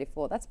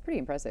 1934, that's pretty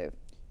impressive.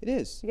 It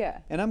is. Yeah.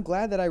 And I'm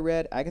glad that I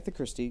read Agatha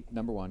Christie,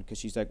 number one, because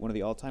she's like one of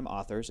the all-time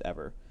authors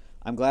ever.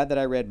 I'm glad that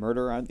I read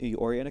Murder on the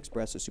Orient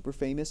Express, a super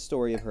famous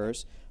story of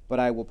hers, but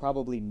I will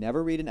probably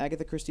never read an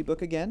Agatha Christie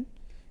book again.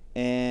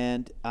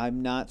 And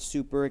I'm not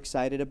super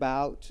excited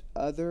about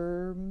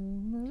other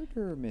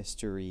murder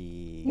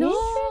mysteries.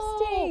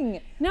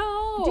 Interesting.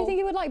 No. Do you think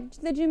you would like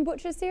the Jim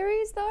Butcher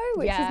series though,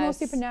 which is more Yes.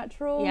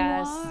 supernatural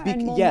Yes. noir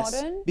and more yes,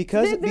 modern?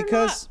 because They're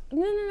because not,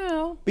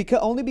 no.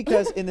 only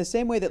because in the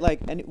same way that like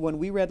and when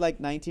we read like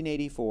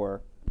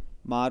 1984,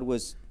 Maude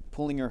was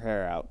pulling her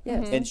hair out,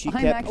 Yes. and she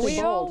I'm kept actually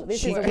bald. This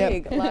she is kept-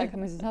 big, like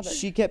Mrs. Hubbard.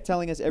 she kept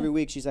telling us every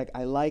week. She's like,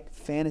 I like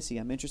fantasy.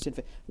 I'm interested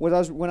in. When I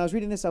was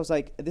reading this, I was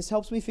like, this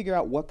helps me figure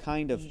out what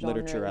kind of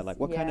literature I Genres, like,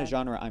 what kind of yeah.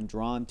 genre I'm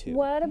drawn to.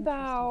 What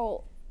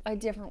about a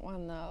different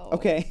one though?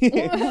 Okay.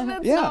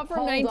 That's Yeah. not from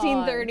Hold on.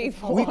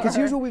 1934. Because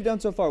here's what we've done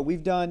so far.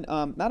 We've done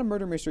not a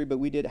murder mystery, but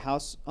we did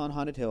House on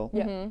Haunted Hill,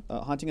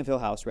 Haunting of Hill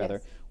House rather,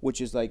 Yes. which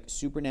is like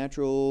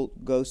supernatural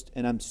ghost,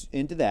 and I'm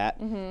into that.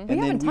 And we then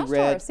haven't we touched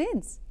horror read.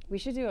 since. We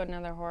should do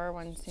another horror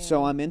one soon.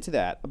 So I'm into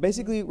that.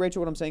 Basically,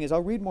 Rachel, what I'm saying is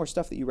I'll read more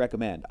stuff that you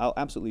recommend. I'll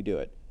absolutely do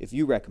it if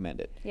you recommend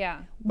it. yeah.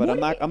 But I'm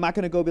not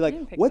going to go be like,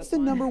 didn't pick what's this the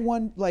one." number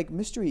one like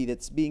mystery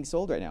that's being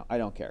sold right now? I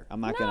don't care. I'm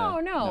not going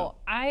to. No.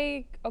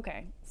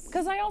 Okay.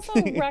 Because I also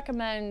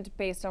recommend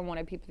based on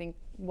what people think,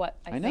 what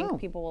I know. think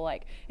people will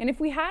like. And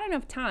if we had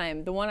enough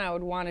time, the one I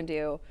would want to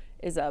do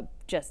is a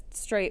just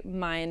straight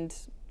mind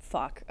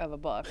fuck of a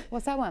book.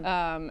 What's that one?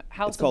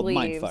 House It's called of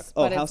Leaves, Mindfuck.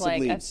 Oh, but House it's of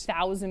like Leaves.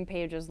 1,000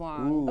 pages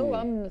long. Oh,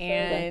 I'm so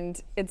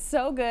And it's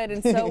so good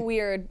and so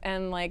weird.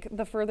 And like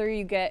the further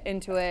you get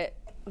into it,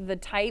 the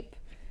type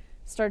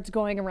starts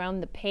going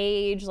around the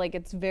page. Like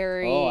it's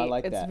very, Oh, I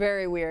like it's that.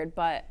 very weird.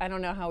 But I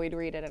don't know how we'd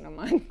read it in a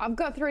month. I've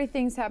got 3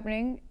 things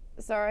happening.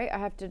 Sorry, I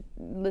have to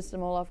list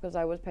them all off because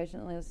I was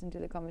patiently listening to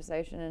the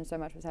conversation and so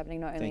much was happening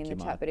not only Thank in you,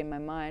 the Maude. chat but in my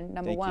mind.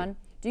 Number Thank you. 1,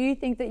 do you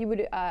think that you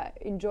would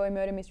enjoy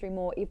murder mystery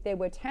more if there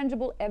were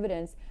tangible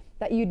evidence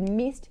that you'd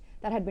missed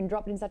that had been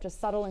dropped in such a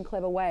subtle and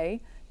clever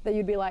way that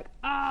you'd be like,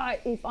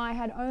 if I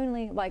had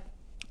only like.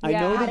 I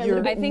know that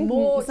you're. I think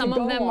more some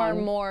to of go them are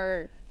on.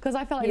 more. Because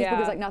I felt like this book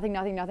Yeah. is like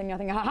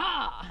nothing, ha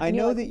ha. I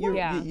know that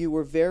Yeah. you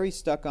were very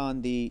stuck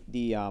on the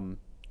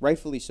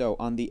rightfully so,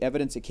 on the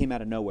evidence that came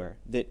out of nowhere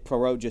that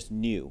Poirot just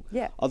knew.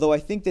 Yeah. Although I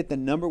think that the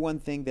number one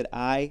thing that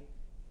I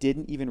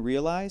didn't even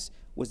realize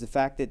was the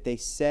fact that they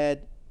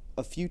said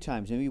a few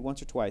times, maybe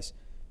once or twice,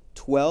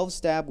 12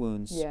 stab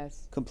wounds.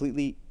 Yes.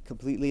 Completely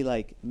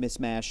like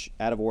mismatch,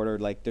 out of order.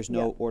 Like there's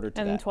no Yeah. order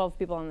to And that. 12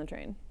 people on the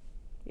train.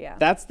 Yeah.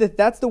 That's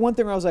the one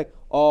thing where I was like,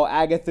 oh,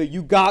 Agatha,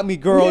 you got me,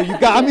 girl. You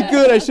got me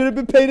good. I should have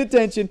been paying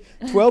attention.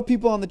 12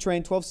 people on the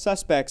train, 12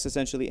 suspects,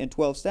 essentially, and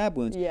 12 stab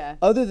wounds. Yeah.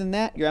 Other than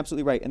that, you're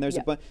absolutely right. And there's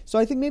Yeah. a bunch. So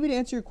I think maybe to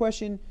answer your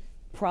question,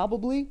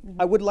 probably,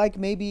 I would like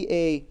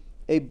maybe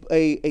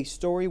a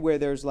story where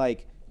there's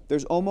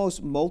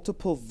almost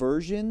multiple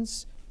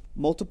versions,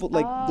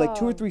 like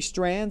 2 or 3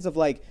 strands of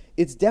like,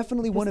 it's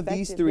definitely one of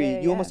these Perspective, 3. yeah,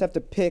 You almost yeah. have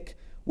to pick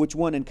which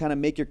one and kind of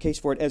make your case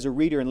for it as a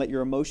reader and let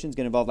your emotions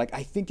get involved. Like,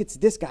 I think it's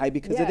this guy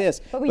because Yeah, of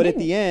this. but we But at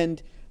the didn't.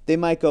 end, they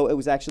might go, it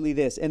was actually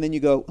this. And then you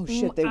go, oh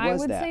shit, they I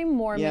was would that. say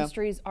more Yeah.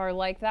 mysteries are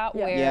like that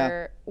Yeah.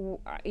 where,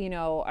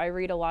 I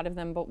read a lot of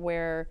them, but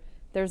where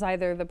there's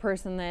either the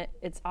person that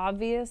it's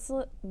obvious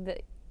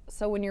that,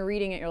 so when you're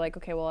reading it, you're like,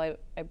 okay, well, I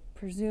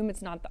presume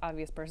it's not the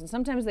obvious person.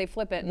 Sometimes they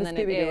flip it and The then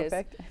it Scooby-Doo is,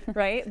 effect.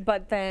 right?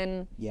 But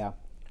then Yeah.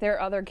 there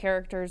are other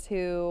characters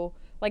who,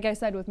 like I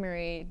said with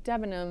Mary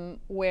Debenham,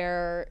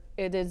 where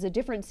it is a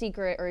different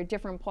secret or a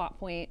different plot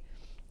point.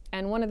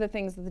 And one of the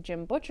things that the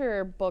Jim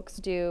Butcher books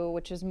do,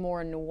 which is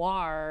more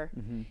noir,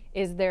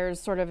 is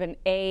there's sort of an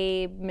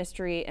A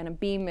mystery and a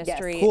B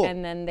mystery, Cool.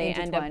 and then they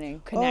end up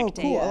Intertwining.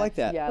 connecting. Oh, cool. I like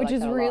that. Yeah, I Which like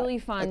is that a lot. really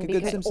fun Like a good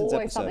because Simpsons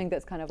Always episode. something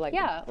that's kind of like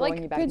yeah, throwing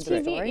like you back good into the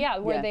TV, story. yeah,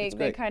 where Yeah. they That's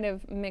great. kind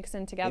of mix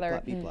in together,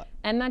 A-plot, B-plot.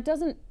 and that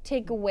doesn't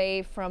take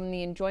away from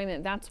the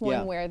enjoyment. That's one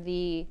Yeah. where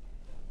the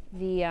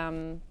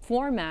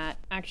format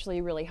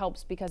actually really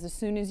helps because as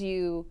soon as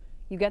you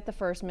get the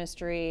first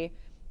mystery,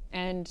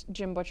 and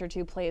Jim Butcher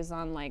too plays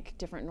on like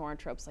different noir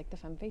tropes like the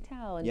femme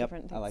fatale and Yep,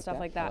 different I like stuff that.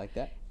 like I that. like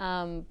that.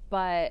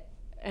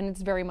 And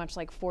it's very much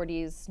like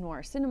 40s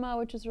noir cinema,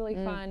 which is really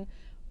fun.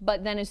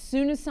 But then as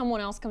soon as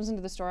someone else comes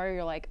into the story,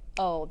 you're like,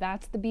 oh,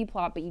 that's the B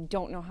plot, but you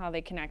don't know how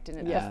they connect.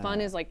 And Yeah. the fun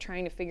is like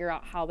trying to figure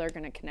out how they're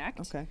going to connect.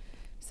 Okay.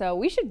 So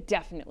we should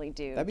definitely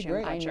do That'd be Jim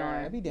great. I Butcher.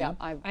 know. I'd be down.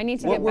 Yeah, I need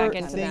to What get were back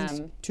into things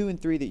them. 2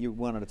 and 3 that you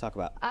wanted to talk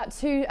about?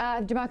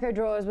 DeMarco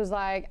Drawers was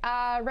like,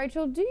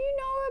 Rachel, do you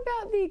know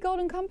about the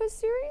Golden Compass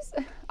series?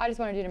 I just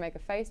wanted you to make a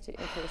face to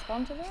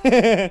respond to that.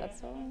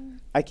 That's all.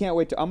 I can't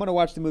wait I'm going to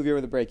watch the movie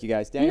over the break, you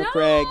guys. Daniel No,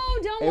 Craig,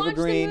 don't Ava watch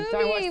the Green. movie.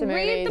 Don't watch the movie.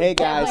 Read the Hey, book.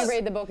 guys. Definitely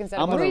read the book instead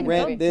I'm of going to watching the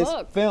rent movie. this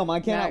book. film. I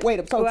cannot No. wait.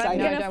 I'm so I'm excited.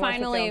 No, gonna don't watch the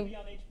finally. film. Be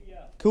on HBO.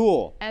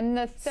 Cool. And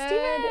the third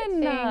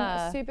Steven,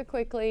 thing, super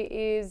quickly,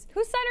 is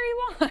Whose side are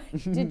you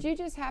on? did you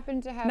just happen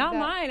to have Not that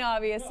mine,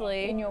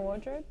 obviously. in your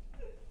wardrobe?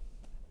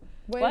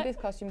 Where What? did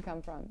this costume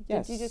come from?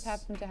 Yes. Did you just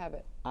happen to have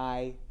it?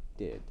 I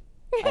did.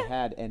 I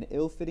had an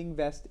ill-fitting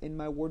vest in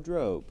my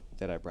wardrobe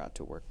that I brought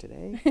to work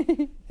today.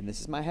 And this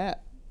is my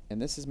hat.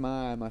 And this is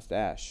my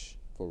mustache,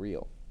 for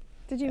real.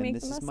 Did you And make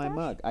this the is mustache? my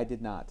mug. I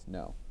did not,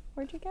 no.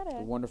 Where'd you get it?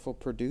 The wonderful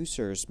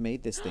producers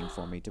made this thing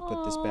for me to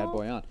put this bad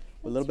boy on.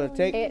 With a little bit of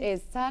tape. It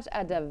is such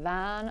a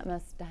divine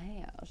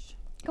mustache.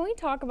 Can we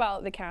talk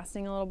about the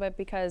casting a little bit?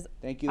 Because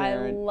Thank you, I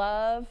Aaron.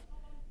 love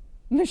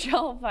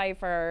Michelle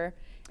Pfeiffer,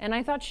 and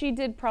I thought she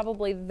did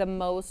probably the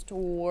most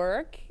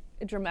work,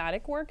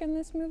 dramatic work in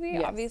this movie,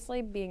 Yes.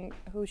 obviously being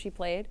who she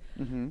played.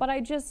 But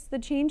the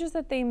changes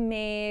that they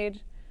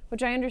made,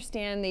 which I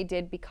understand they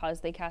did because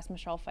they cast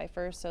Michelle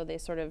Pfeiffer, so they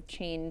sort of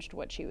changed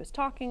what she was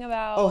talking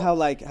about. Oh,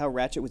 how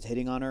Ratchet was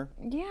hitting on her.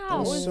 Yeah, That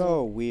was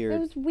so weird. It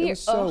was weird. It was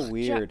so Ugh,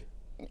 weird.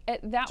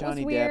 That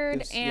Johnny Depp, was weird, it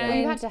was- yeah. Well, and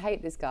you had to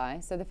hate this guy,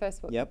 so the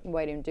first Yep.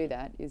 way to do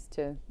that is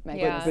to make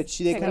Yeah. it. But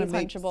they Take kind a of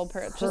make punchable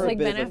her just a like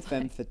bit Ben of a Affleck.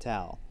 femme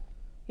fatale.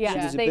 Yeah, She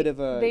was a they, bit of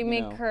a, they you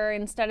make know- her,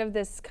 instead of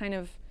this kind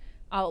of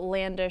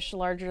outlandish,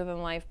 larger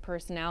than life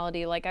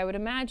personality, like I would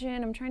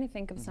imagine, I'm trying to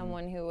think of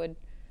someone who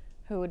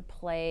would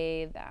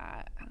play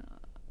that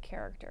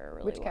character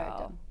really Which well.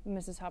 character?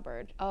 Mrs.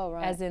 Hubbard. Oh,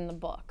 right. As in the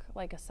book,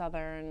 like a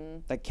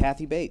southern. Like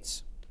Kathy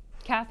Bates.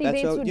 Kathy That's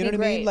Bates how, would you know be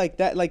what great. I mean? Like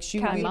that. Like she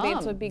would Kathy be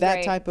Bates would be that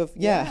great. type of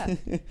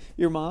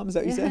Your mom, is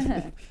that what you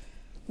said?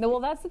 No, well,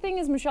 that's the thing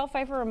is Michelle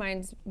Pfeiffer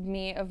reminds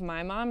me of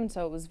my mom, and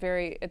so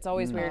it's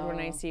always weird when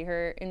I see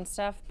her in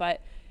stuff,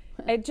 but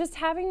it just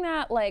having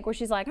that, like, where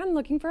she's like, I'm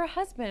looking for a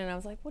husband, and I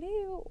was like,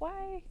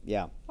 why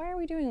Yeah. are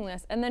we doing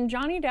this? And then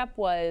Johnny Depp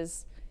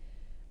was,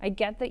 I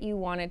get that you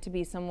wanted to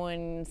be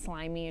someone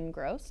slimy and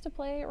gross to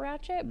play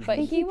Ratchet, but I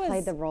think he was,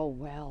 played the role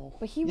well.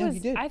 but he Yeah, was, he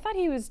did. I thought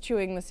he was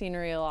chewing the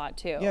scenery a lot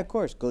too. Yeah, of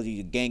course, because he's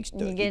a gangster.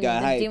 You You get got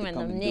into hired to doing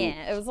come them, and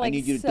yeah. It was like I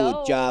need you to do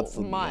so a job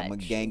for me. much, I'm a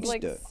gangster.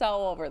 like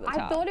so over the top.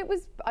 I thought it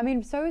was. I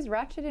mean, so is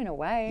Ratchet in a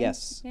way.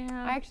 Yes. Yeah.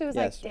 I actually was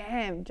Yes. like,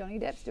 damn, Johnny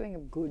Depp's doing a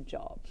good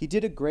job. He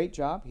did a great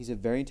job. He's a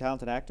very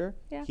talented actor.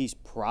 Yeah. He's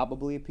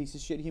probably a piece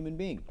of shit human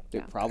being. They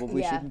Yeah.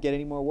 probably Yeah. shouldn't get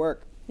any more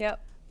work. Yep.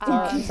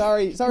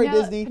 Sorry,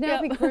 Disney.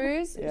 Penelope Yep.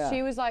 Cruz, Yeah.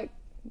 she was like,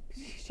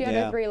 she had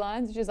Yeah. her 3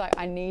 lines. She was like,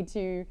 I need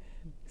to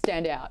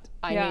stand out.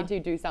 I Yeah. need to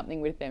do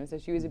something with them. So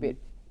she was a bit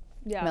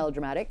Yeah.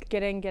 melodramatic.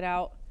 Get in, get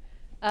out.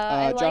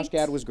 I Josh liked-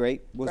 Gad was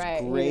great. He was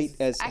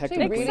As actually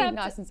Hector really McQueen.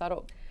 nice and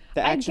subtle.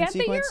 The I action get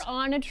sequence. that you're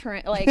on a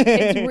train. Like,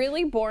 it's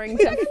really boring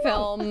to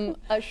film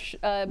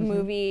a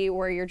movie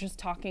where you're just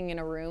talking in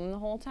a room the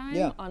whole time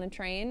Yeah. on a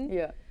train.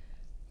 Yeah.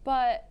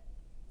 But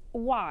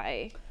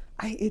why?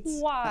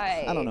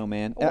 Why? I don't know,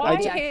 man. Why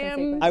The action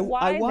him? sequence.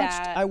 Why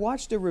watched that? I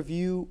watched a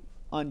review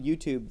on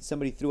YouTube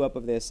somebody threw up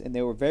of this, and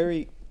they were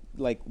very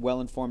well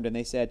informed, and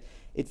they said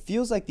it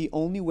feels like the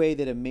only way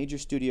that a major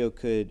studio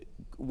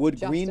would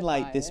Justify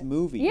greenlight this it.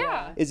 movie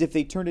Yeah. is if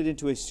they turned it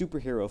into a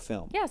superhero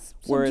film. Yes.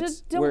 So where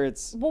just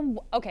it's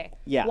well, okay.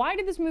 Yeah. Why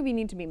did this movie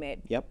need to be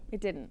made? Yep.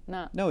 It didn't.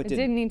 No. No, it It didn't.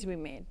 didn't need to be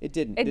made. It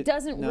didn't. It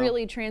doesn't no.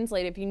 really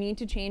translate if you need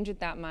to change it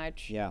that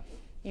much. Yeah.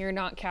 You're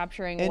not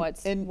capturing And-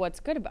 what's and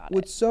good about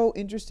What's it. so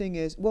interesting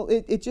is, well,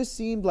 it just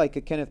seemed like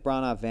a Kenneth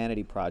Branagh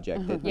vanity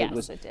project that Yes,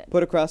 was it did.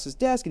 put across his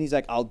desk, and he's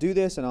like, "I'll do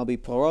this, and I'll be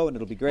Poirot, and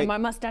it'll be great." And my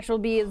mustache will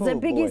be the Oh,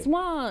 biggest boy.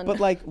 one.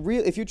 But like,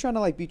 if you're trying to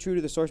like be true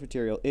to the source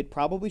material, it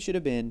probably should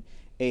have been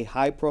a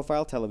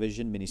high-profile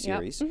television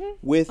miniseries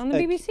with On the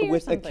BBC or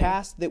with a something.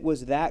 cast that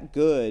was that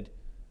good.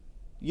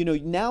 You know,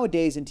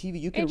 nowadays in TV,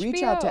 you can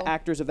reach out to HBO.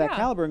 actors of that Yeah.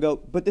 caliber and go,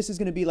 "But this is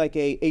going to be like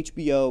a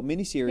HBO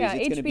miniseries. yeah,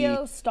 it's going to be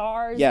HBO,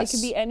 Stars, Yes. it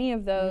could be any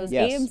of those,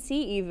 Yes. AMC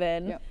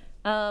even, Yep.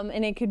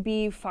 and it could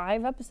be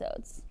 5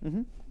 episodes.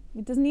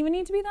 It doesn't even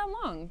need to be that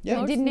long. Yeah. It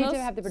Most- didn't need most to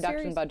have the production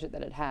series- budget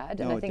that it had,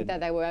 and No, I it think that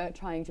didn't. they were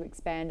trying to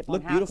expand upon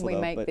Looked how can beautiful, we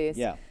though, make but this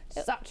yeah.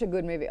 such a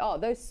good movie. Oh,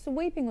 those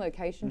sweeping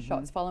location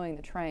shots following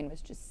the train was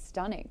just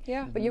stunning.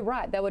 Yeah. But you're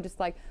right, they were just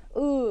like,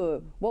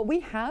 ooh, what we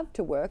have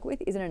to work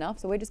with isn't enough,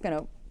 so we're just going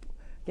to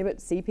give it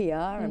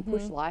CPR and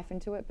push life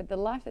into it. But the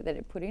life that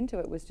it put into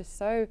it was just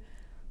so,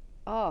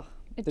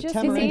 It The just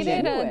Tamarind made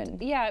it genuine.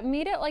 it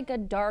made it like a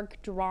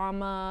dark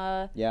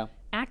drama. Yeah.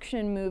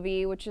 Action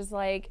movie, which is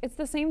like, it's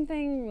the same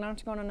thing, not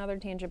to go on another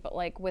tangent, but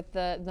like with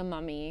the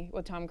Mummy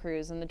with Tom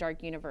Cruise and the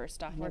Dark Universe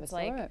stuff, where never it's saw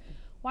like, it.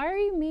 why are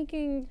you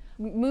making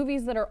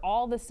movies that are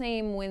all the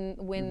same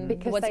when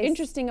Because what's they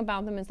interesting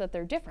about them is that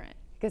they're different?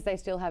 because they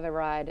still have a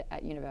ride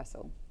at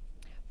Universal.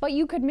 But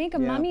you could make a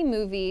Yeah. Mummy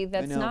movie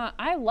that's know. not.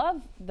 I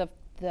love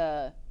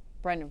the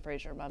Brendan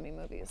Fraser Mummy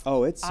movies.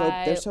 Oh, it's so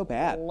I they're so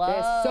bad. They're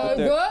love so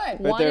They're- good.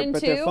 But One they're and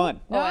but they're two? fun.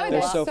 No,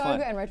 they're so fun.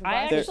 good. And Rachel I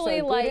Weisz was actually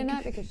so good in like-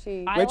 that because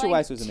she. I Rachel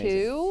like Weisz was amazing.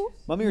 2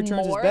 Mummy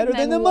Returns is more better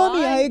than The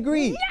Mummy. I one.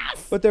 agree.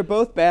 Yes! But they're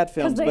both bad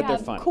films, Because they but they're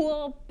have fun.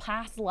 cool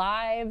past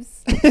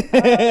lives.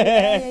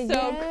 Yeah, So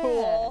yeah.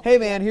 cool. Hey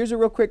man, here's my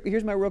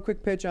real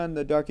quick pitch on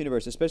the Dark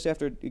Universe, especially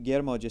after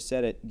Guillermo just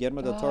said it.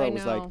 Guillermo del Oh, Toro I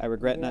was like, know. I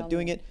regret not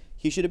doing it.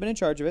 He should have been in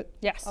charge of it.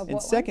 Yes. Of And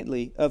what one?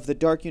 secondly, of the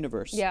Dark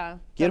Universe. Yeah, the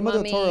Guillermo del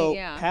Mummy, Toro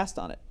yeah. passed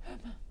on it.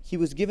 He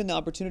was given the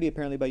opportunity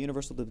apparently by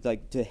Universal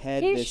to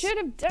head He this should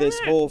have done this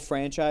it. whole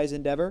franchise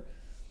endeavor.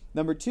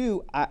 Number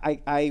two,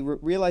 I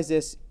realized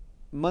this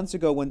months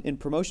ago when in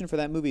promotion for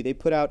that movie,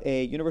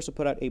 Universal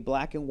put out a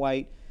black and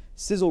white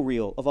sizzle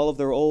reel of all of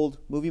their old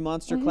movie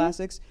monster Mm-hmm.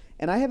 classics,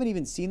 and I haven't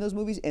even seen those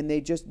movies, and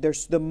they're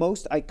the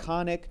most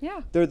iconic.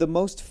 Yeah. They're the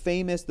most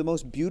famous, the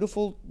most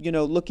beautiful,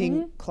 looking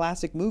Mm-hmm.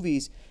 classic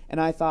movies. And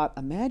I thought,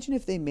 imagine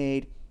if they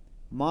made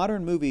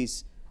modern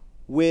movies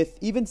with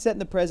even set in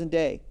the present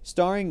day,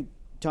 starring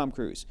Tom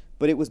Cruise,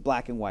 but it was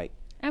black and white.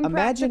 And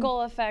imagine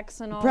practical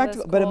effects and all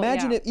practical, this but cool,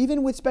 imagine yeah. it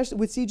even with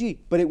CG,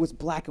 but it was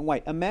black and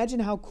white. Imagine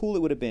how cool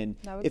it would have been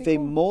That would if be a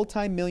cool.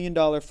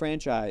 multi-million-dollar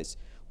franchise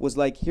was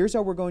like, here's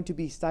how we're going to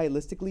be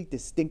stylistically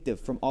distinctive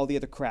from all the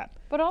other crap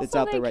But that's also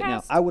out there they right now.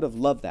 cast I would have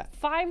loved that.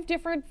 5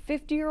 different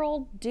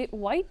 50-year-old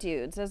white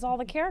dudes as all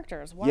the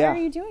characters. Why Yeah. are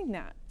you doing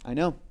that? I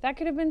know. That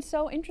could have been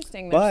so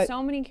interesting. But There's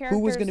so many characters.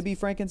 who was going to be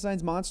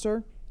Frankenstein's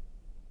monster?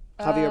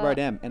 Javier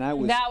Bardem. And I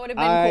was. That would have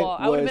been cool.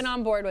 I would have been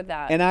on board with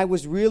that. And I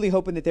was really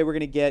hoping that they were going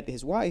to get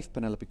his wife,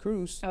 Penelope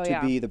Cruz, Oh, to yeah.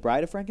 be the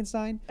bride of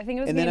Frankenstein. I think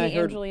it was and then gonna I be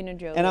heard, Angelina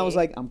Jolie. And I was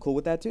like, I'm cool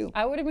with that too.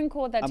 I would have been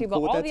cool with that I'm too, cool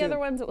but with all that the too. other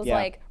ones, it was Yeah.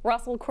 like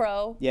Russell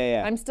Crowe.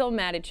 Yeah. I'm still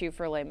mad at you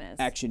for Les Mis.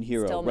 Action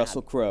hero, Still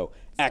Russell mad. Crowe.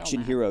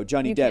 Action mad. hero,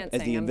 Johnny You Depp can't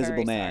as sing, the I'm Invisible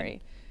very Man.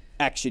 sorry.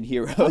 Action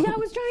hero. Oh, yeah, it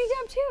was Johnny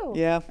Depp too.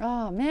 Yeah.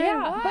 Oh man,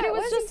 Yeah, why? but it What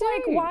was is just he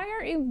like, doing? why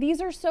are you, these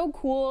are so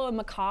cool and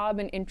macabre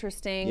and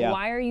interesting. Yeah.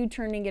 Why are you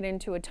turning it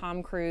into a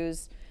Tom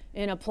Cruise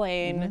in a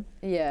plane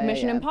Yeah,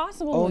 Mission yeah.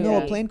 Impossible Oh movie? no,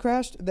 a plane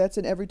crashed? That's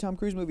in every Tom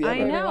Cruise movie ever. I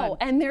know, Everyone.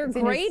 and they're It's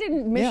in great his-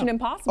 in Mission Yeah.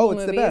 Impossible Oh,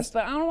 it's the movies, best.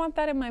 but I don't want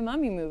that in my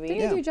mummy movie.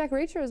 Didn't Yeah. he do Jack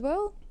Reacher as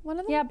well? One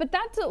of them. Yeah, but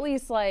that's at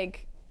least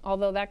like,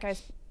 although that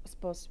guy's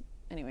supposed to,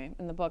 anyway,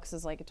 in the books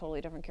is like a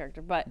totally different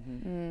character. But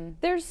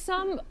there's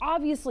some,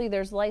 obviously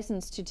there's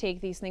license to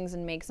take these things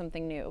and make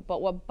something new.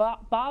 But what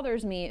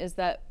bothers me is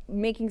that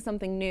making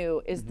something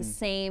new is the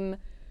same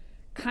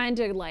kind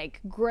of like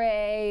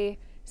gray,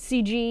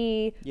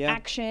 CG, Yeah.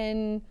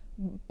 action,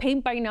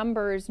 paint by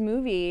numbers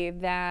movie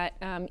that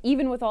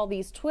even with all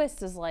these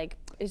twists is like,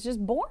 it's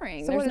just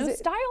boring. So There's what no is it-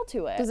 style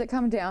to it. Does it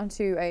come down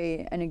to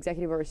an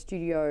executive or a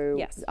studio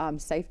Yes.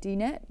 safety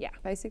net? Yeah.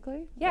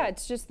 Basically. Yeah,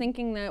 it's just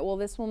thinking that, well,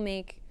 this will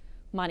make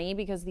money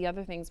because the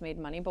other things made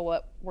money. But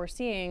what we're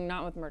seeing,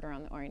 not with Murder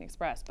on the Orient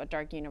Express, but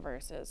Dark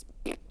Universe is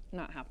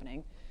not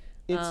happening.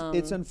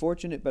 It's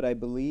unfortunate, but I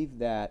believe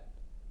that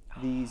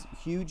these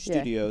huge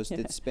studios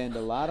that spend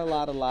a lot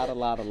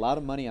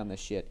of money on this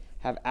shit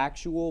have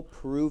actual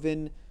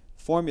proven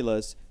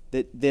formulas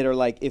that are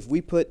like, if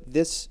we put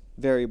this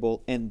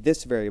variable and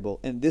this variable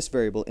and this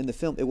variable in the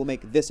film, it will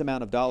make this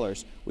amount of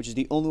dollars, which is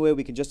the only way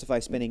we can justify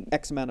spending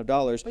X amount of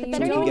dollars so we you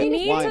can don't get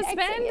need Y. to spend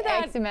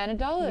that. X amount of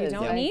dollars. You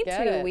don't I need get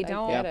to. it. We I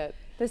don't. get it.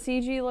 The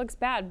CG looks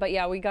bad, but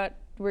yeah,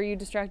 were you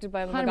distracted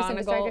by the 100% McGonagall?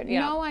 distracted.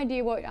 Yeah. No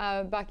idea what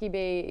Bucky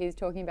B is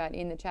talking about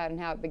in the chat and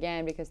how it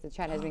began because the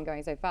chat has been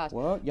going so fast.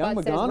 What? Young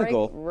But says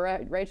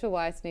McGonagall. Rachel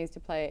Weisz needs to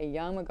play a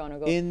young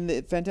McGonagall. In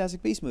the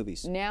Fantastic Beasts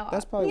movies. Now,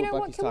 that's probably you know what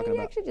what? Bucky's Can talking we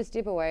about. actually just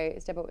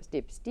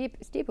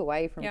step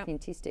away from Yeah.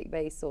 Fantastic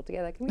Beasts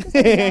altogether? Can we just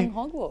have a young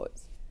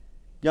Hogwarts?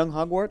 Young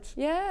Hogwarts?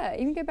 Yeah,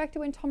 even go back to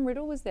when Tom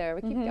Riddle was there.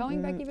 We keep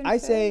going back even I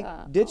say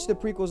further. ditch the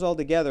prequels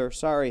altogether.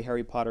 Sorry,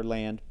 Harry Potter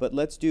land, but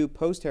let's do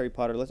post Harry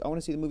Potter. I want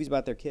to see the movies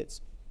about their kids.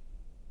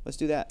 Let's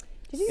do that.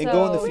 And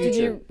go in the So,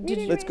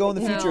 future. Let's go in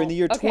the future in the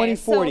year Okay,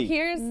 2040. So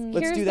here's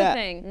Let's do the that.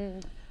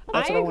 thing.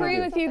 That's I what I wanna agree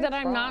do. with you that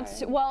I'm not.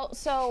 Well,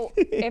 so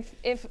if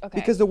okay.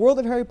 Because the world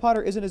of Harry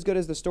Potter isn't as good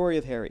as the story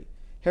of Harry.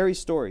 Harry's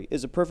story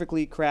is a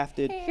perfectly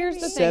crafted Here's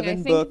the thing, I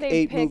think 7-book,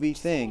 they 8-movie picked-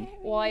 thing.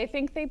 Well, I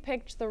think they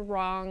picked the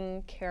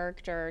wrong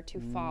character to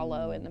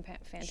follow in the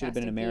Fantastic Should have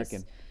been an American.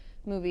 Beasts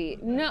movie.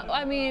 No,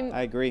 I mean,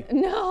 I agree.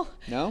 no.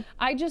 No?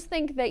 I just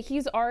think that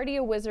he's already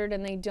a wizard,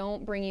 and they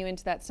don't bring you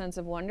into that sense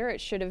of wonder.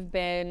 It should have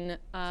been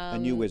A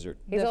new wizard.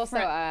 He's the also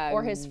a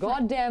or his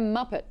goddamn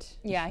Muppet.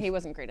 Yeah, he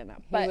wasn't great in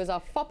that. But He was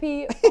a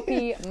foppy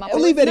Muppet.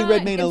 Leave Eddie not-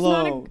 Redmayne it's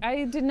not alone.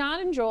 I did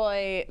not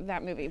enjoy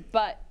that movie,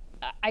 but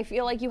I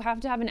feel like you have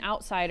to have an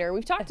outsider.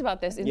 We've talked about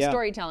this in Yeah.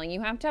 storytelling.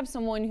 You have to have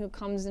someone who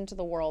comes into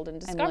the world and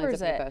learns discovers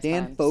it for the it. first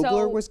Dan time. Fogler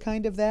So- was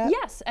kind of that.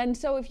 Yes, and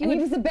so if you And he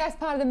would was the best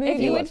part of the movie.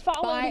 if you was. had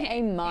followed by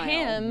a mile.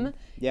 him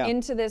Yeah.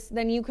 into this,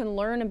 then you can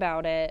learn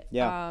about it.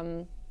 Yeah.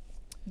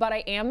 But I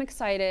am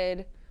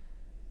excited,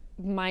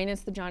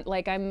 minus the John.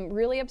 Like, I'm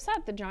really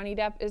upset that Johnny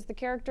Depp is the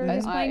character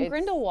who's playing it's-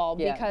 Grindelwald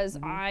yeah. because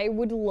I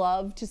would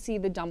love to see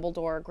the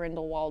Dumbledore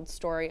Grindelwald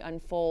story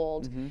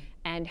unfold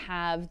and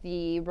have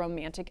the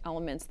romantic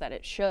elements that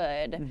it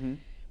should.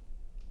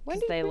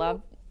 Because they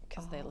love.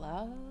 Because they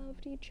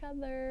loved each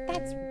other.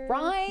 That's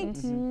right.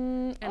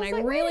 And I was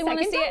like, really wait a want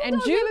to second, see it. And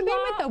Dumbledore's Jude never been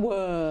Law. with the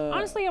world.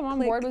 Honestly, I'm on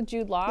board with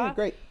Jude Law. Yeah,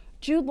 great.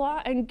 Jude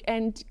Law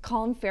and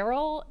Colin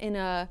Farrell in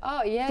a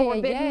Oh yeah,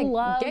 Forbidden yeah.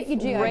 Love Get your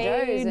G.I.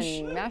 rage. Joes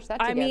and mash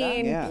that I together.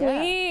 mean, Yeah.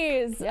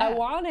 please, Yeah. I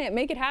want it.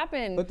 Make it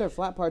happen. Put their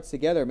flat parts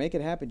together, make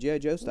it happen, G.I.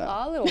 Joe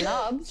style. Oh, little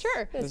nubs.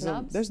 Sure. There's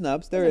nubs. There's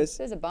nubs. There's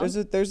a bump.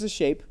 There's a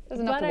shape.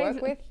 There's enough to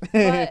work with.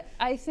 But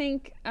I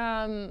think,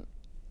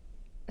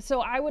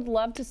 so I would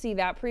love to see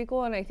that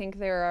prequel, and I think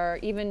there are,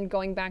 even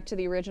going back to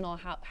the original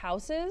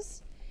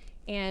houses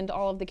and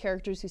all of the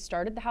characters who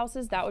started the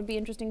houses, that would be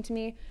interesting to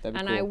me. That'd be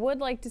and cool. I would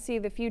like to see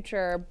the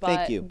future, Thank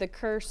but you. the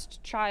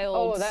cursed child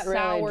Oh, that really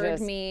soured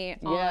just- me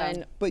yeah.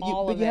 on But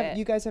all of it.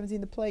 you guys haven't seen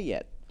the play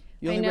yet.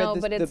 You I only know, read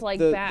the, but it's the, like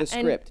the, that. the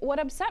script. And what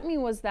upset me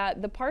was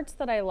that the parts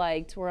that I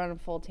liked, we're on a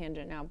full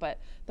tangent now, but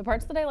the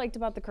parts that I liked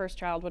about The Cursed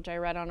Child, which I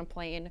read on a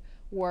plane,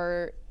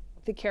 were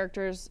the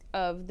characters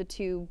of the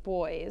two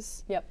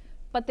boys. Yep.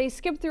 But they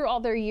skipped through all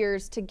their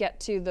years to get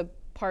to the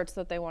parts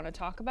that they want to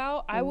talk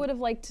about. I would have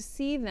liked to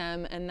see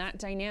them and that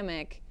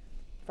dynamic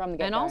From the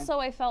get-go. And also,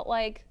 I felt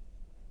like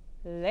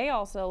they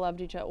also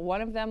loved each other.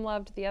 One of them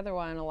loved the other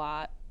one a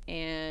lot,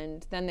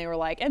 and then they were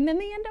like, and then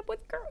they end up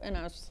with girl. And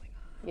I was just like,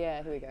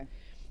 yeah, here we go.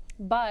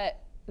 but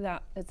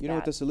it's You know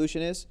what the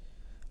solution is?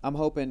 I'm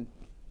hoping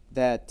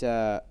that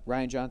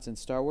Rian Johnson's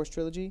Star Wars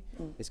trilogy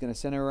is going to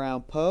center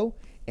around Poe,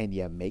 and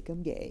you make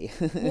him gay.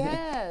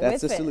 Yeah,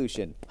 That's the with Finn.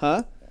 solution,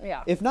 huh?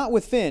 Yeah. If not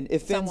with Finn,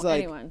 if Finn's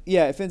like, anyone.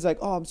 yeah, if Finn's like,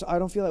 oh, I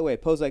don't feel that way.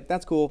 Poe's like,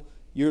 that's cool.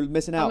 You're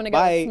missing out. I'm gonna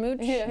Bye. go smooch.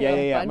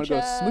 Yeah. I'm gonna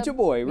go smooch a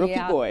boy, real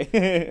cute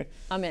boy.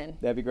 I'm in.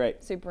 That'd be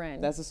great. Super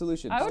in. That's the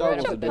solution. I would Star watch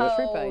Wars a would do it.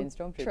 Stormtrooper in Poe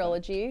Stormtrooper.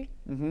 trilogy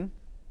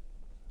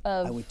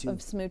of would too.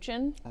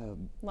 smooching.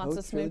 Lots Poe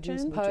of trilogy,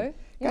 smooching. Poe.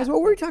 Guys,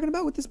 what were we talking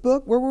about with this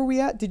book? Where were we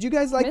at? Did you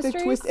guys like the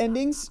Mysteries? twist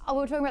endings? Oh, we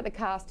were talking about the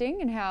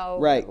casting and how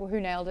Right. who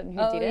nailed it and who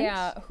Oh didn't.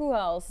 yeah. Who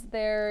else?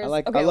 There's.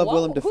 I love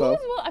Willem Dafoe.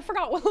 I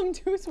forgot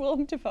who's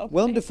Willem Dafoe.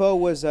 Willem Dafoe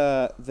was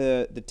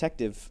the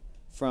detective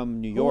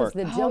from New Who was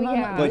York, the Oh, German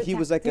yeah. but he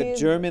was like a detective?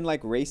 German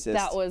like racist.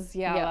 That was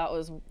Yeah. that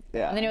was.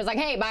 yeah. And then he was like,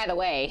 "Hey, by the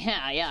way,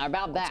 yeah,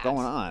 about that." What's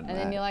going on? And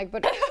then you're like,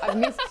 "But I've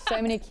missed so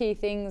many key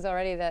things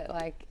already that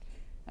like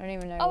I don't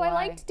even know." Oh, why. I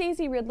liked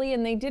Daisy Ridley,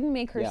 and they didn't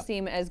make her Yeah.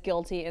 seem as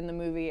guilty in the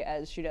movie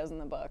as she does in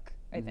the book.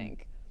 I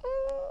think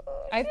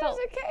I I felt-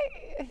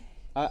 okay.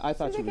 I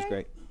thought She's she was okay.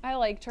 great. I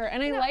liked her,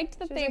 and I liked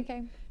that she was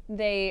okay.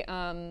 they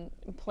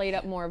played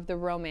up more of the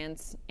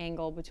romance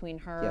angle between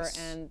her Yes.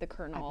 and the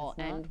colonel,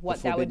 Arbuthnot. and what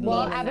The that would forbidden mean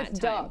love. in Well, that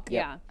Abbott time. Doc.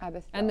 Yeah,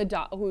 Abbott and the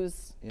Doc.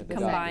 who's Yeah, the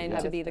combined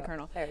Doc. to be the Abbott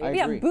colonel. Doc. There we I go.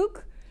 Yeah, agree.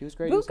 Book. He was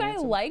great. He was Book I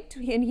handsome. liked,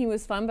 and he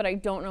was fun, but I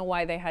don't know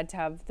why they had to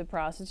have the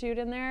prostitute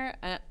in there.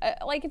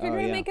 Like, if you're Oh,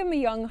 gonna yeah. make him a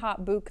young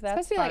hot Book, It's that's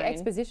supposed to be like fine.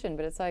 exposition,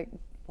 but it's like,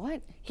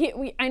 what?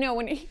 I know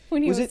when he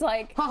Was was it-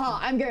 like, Haha,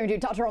 I'm going to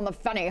touch her on the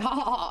funny. Ha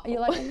ha ha. You're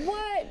like,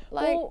 what?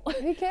 Like, Well,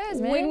 who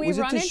cares, man? when we Was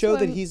it run to into show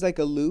that him- he's like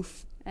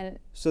aloof, and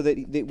so that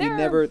we There are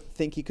never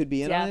think he could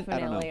be in on it? I don't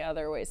definitely know.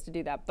 other ways to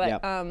do that, but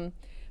Yeah.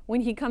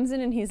 when he comes in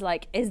and he's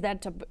like, "Is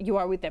that you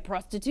are with the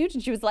prostitute?"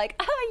 and she was like,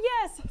 "Ah,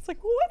 yes." I was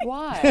like, "What?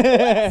 why?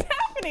 What's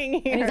happening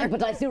And he's here?" like,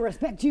 but I still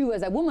respect you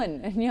as a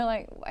woman. And you're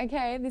like,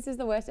 okay, this is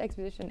the worst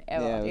exposition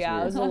ever. Yeah, it was Yeah,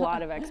 weird. it was a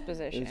lot of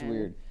exposition. It was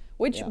weird.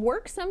 Which Yeah.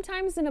 works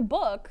sometimes in a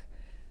book.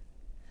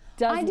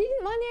 I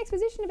didn't mind the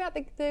exposition about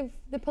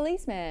the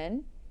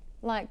policeman,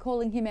 like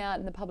calling him out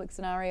in the public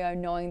scenario,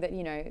 knowing that,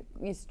 you know,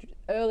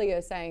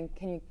 earlier saying,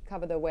 can you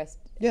cover the west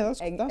Yeah, that's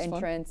fun.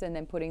 entrance, and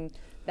then putting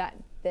that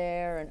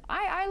there. And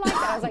I liked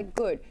that. I was like,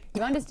 good.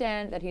 You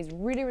understand that he's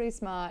really, really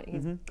smart.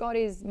 He's got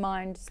his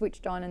mind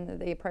switched on in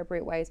the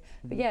appropriate ways.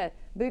 But yeah,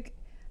 Book,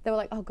 they were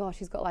like, oh gosh,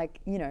 he's got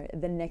like, you know,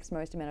 the next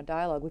most amount of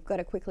dialogue. We've got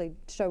to quickly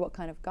show what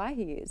kind of guy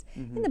he is.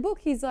 In the book,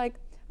 he's like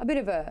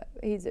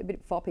he's a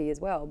bit foppy as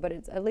well, but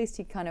it's at least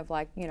he kind of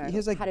like, you know, He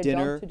has like had a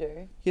dinner. job to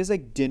do. He has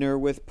like dinner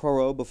with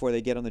Poirot before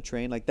they get on the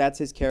train. Like that's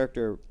his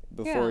character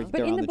before Yeah. But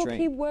they're in on the the book, train.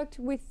 he worked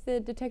with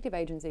the detective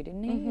agency,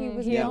 didn't he? He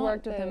was He had not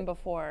worked with the- him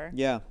before.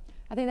 yeah.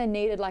 I think they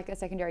needed like a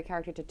secondary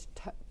character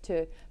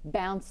to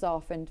bounce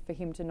off, and for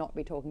him to not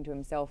be talking to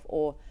himself,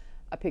 or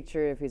a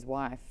picture of his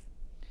wife.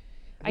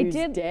 I who's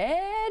did-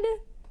 dead.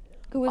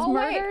 Who was Oh,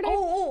 wait. murdered?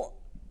 Oh,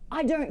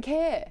 I don't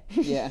care.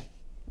 Yeah.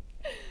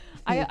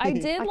 I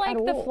did Like, like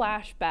at the all.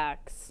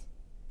 flashbacks.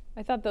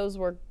 I thought those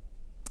were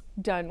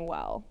done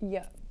well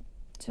Yeah.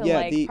 to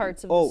like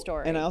parts of the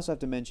story. And I also have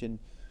to mention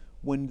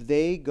when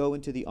they go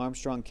into the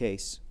Armstrong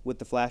case with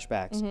the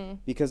flashbacks,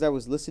 because I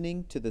was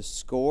listening to the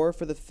score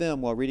for the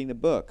film while reading the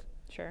book.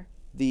 Sure.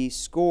 The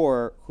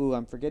score, who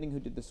I'm forgetting who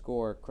did the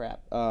score,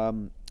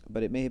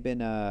 but it may have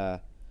been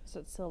Is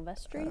it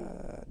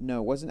Silvestri? no,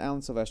 it wasn't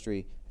Alan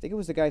Silvestri. I think it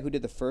was the guy who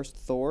did the first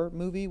Thor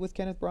movie with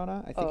Kenneth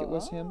Branagh. I think it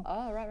was him.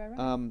 Oh,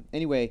 right.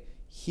 Anyway,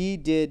 he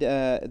did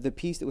the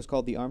piece that was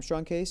called The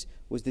Armstrong Case,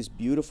 was this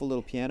beautiful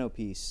little piano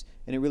piece,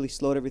 and it really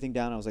slowed everything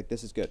down. I was like,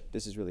 this is good.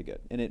 This is really good.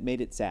 And it made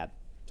it sad.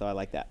 So I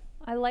like that.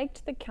 I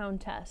liked the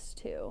Countess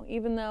too,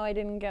 even though I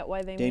didn't get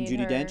why they Dame made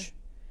Judi her. Dench?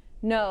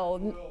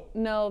 No,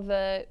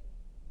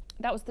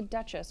 that was the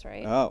Duchess,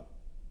 right? Oh.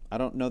 I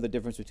don't know the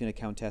difference between a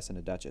countess and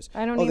a duchess.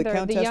 I don't oh, either. the The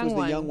countess young was the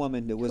one young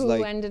woman that was who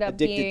like ended up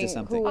addicted being to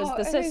something. who was Oh,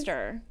 the who's-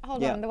 sister.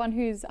 Hold Yeah. on, the one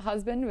whose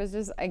husband was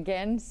just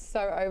again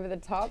so over the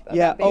top.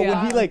 Yeah. About being Oh,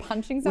 when he like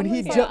punching when someone.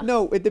 he jumped.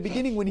 No, at the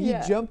beginning when he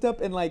Yeah. jumped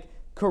up and like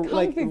Kung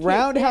fu kick,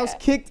 roundhouse yeah.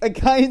 kicked a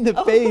guy in the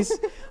face.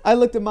 I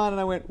looked him on and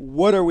I went,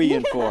 "What are we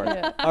in for?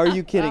 Are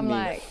you kidding I'm me?"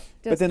 like,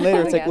 But just then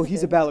later it's like, "Well,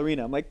 he's a flabbergasted.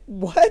 ballerina." I'm like,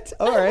 "What?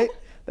 All right."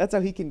 That's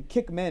how he can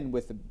kick men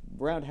with the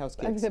roundhouse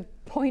Like kicks. the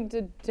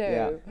pointed toe.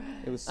 Yeah,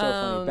 it was so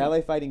funny.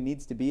 Ballet fighting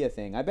needs to be a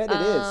thing. I bet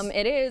it is.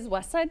 It is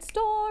West Side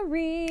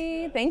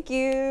Story. Thank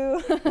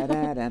you.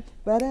 Ba-da-da,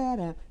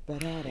 ba-da-da,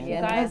 ba-da-da, You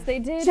ba-da-da. guys,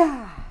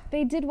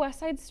 they did West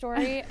Side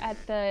Story at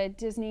the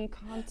Disney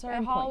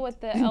concert hall with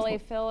the LA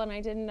Phil, and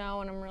I didn't know,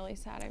 and I'm really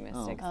sad I missed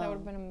it because that would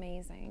have been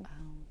amazing.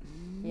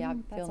 Yeah, I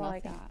That's feel all I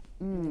nothing. got.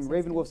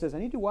 Ravenwolf says, "I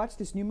need to watch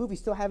this new movie.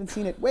 Still haven't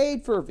seen it.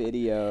 Wait for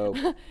video.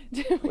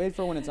 Wait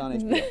for when it's on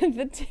HBO."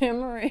 The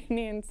Tim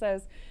Iranian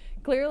says,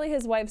 Clearly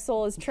his wife's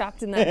soul is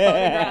trapped in that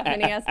photograph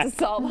and he has to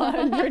solve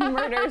 100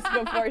 murders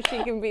before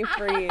she can be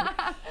freed.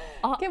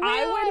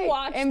 I would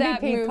watch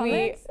that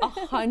movie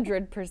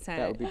 100%.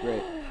 That would be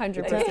great.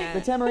 100%.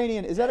 The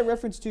Tamaranian, is that a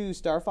reference to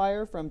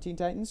Starfire from Teen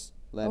Titans?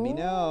 Let me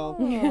know.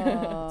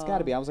 It's got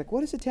to be. I was like,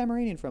 what is a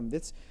Tamaranian from?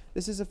 This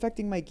is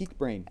affecting my geek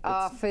brain.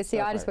 See,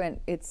 I just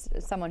went, it's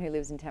someone who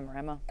lives in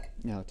Tamarama.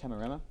 No,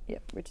 Tamarama?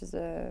 Yep, which is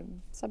a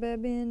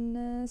suburb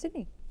in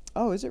Sydney.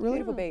 Oh, is it really?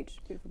 Beautiful beach.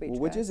 Beautiful beach. Well,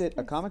 which guys. is it?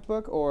 A comic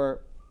book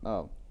or?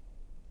 Oh,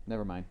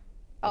 never mind.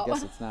 I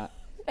guess it's not.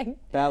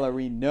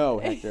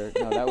 Ballerino, Hector.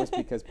 No, that was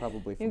because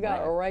probably from You got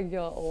Ryan.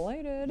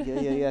 regulated.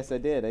 Yes, I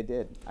did.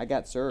 I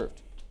got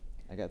served.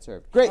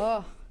 Great.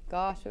 Oh,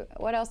 gosh.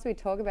 What else do we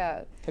talk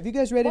about? Have you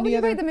guys read What would any you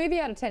other? rate the movie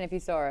out of 10 if you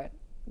saw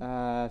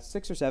it?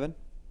 6 or 7.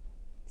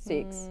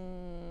 6.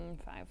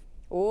 5.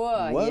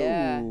 Oh, Whoa.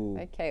 yeah.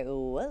 Okay.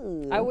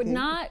 Whoa. I would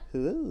not.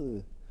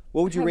 Ooh.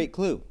 What would you rate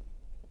Clue?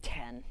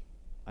 10.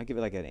 I'd give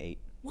it like an 8.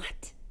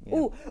 What? Yeah.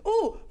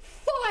 Ooh,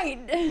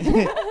 fight!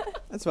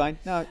 That's fine.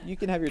 No, you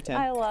can have your 10.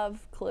 I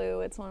love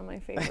Clue. It's one of my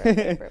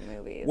favorite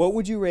movies. What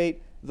would you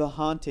rate The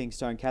Haunting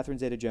starring Catherine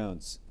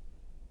Zeta-Jones?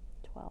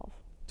 12.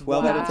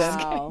 12 out of 10?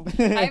 Wow.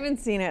 I haven't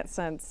seen it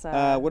since.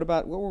 What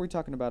were we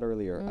talking about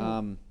earlier?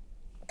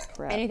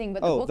 Crap. Anything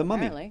but the book, The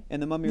Mummy apparently.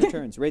 and The Mummy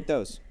Returns. Rate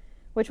those.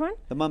 Which one?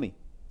 The Mummy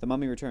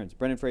Returns.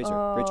 Brendan Fraser,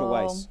 Rachel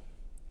Weisz.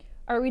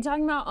 Are we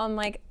talking about on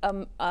like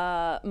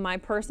my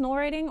personal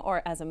rating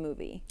or as a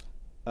movie?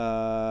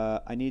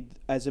 I need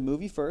as a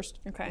movie first.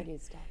 Okay.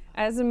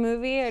 As a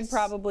movie, I'd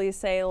probably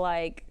say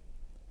like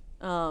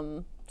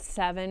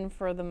 7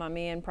 for The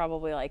Mummy and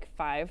probably like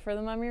 5 for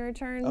The Mummy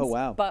Returns. Oh,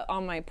 wow. But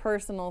on my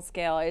personal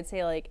scale, I'd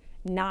say like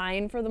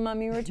 9 for The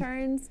Mummy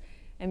Returns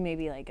and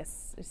maybe like a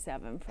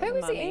 7 for Who The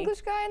was Mummy. the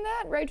English guy in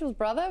that? Rachel's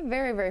brother?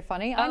 Very, very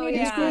funny. I need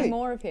yeah. to see great.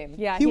 more of him.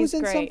 Yeah, He he's was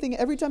in great. something.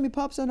 Every time he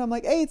pops in, I'm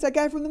like, hey, it's that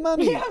guy from The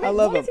Mummy. I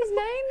love what him. is his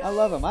name? I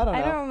love him. I don't know.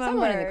 I don't remember.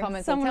 Someone in the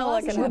comments will Someone tell will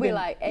us. look it We'll up. be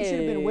like, He should have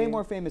been "Hey." way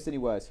more famous than he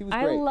was. He was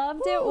I great.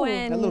 loved it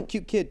when That little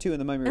cute kid too in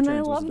The Mummy and Returns I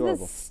was love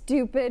adorable. the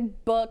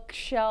stupid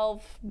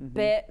bookshelf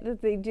bit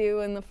that they do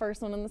in the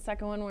first one and the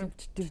second one where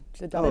the Oh, it's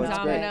great.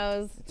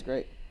 dominoes. It's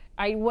great.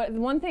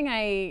 One thing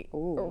I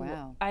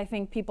wow. I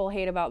think people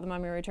hate about The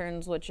Mummy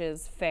Returns, which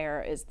is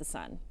fair, is the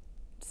son.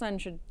 Son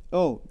should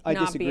Oh, I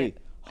not disagree. be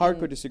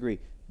Hardcore disagree.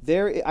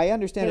 I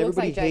understand He looks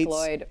everybody like Jake hates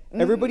Lloyd.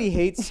 everybody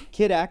hates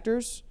kid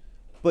actors,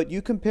 but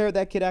you compare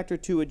that kid actor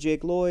to a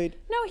Jake Lloyd.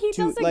 No, he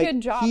to, does a like,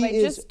 good job. he I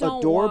is just don't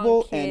adorable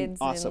want kids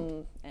and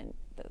awesome. and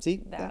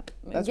See? that.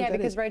 That's Yeah, what that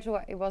because is. Rachel,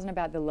 it wasn't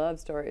about the love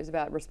story. It was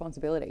about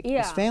responsibility.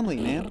 Yeah. It's family,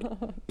 man.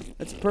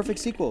 That's a perfect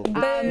sequel. Boom,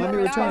 Mummy Returns.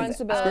 It's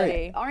responsibility.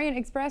 great. Orient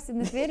Express in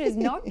the theater is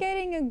not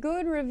getting a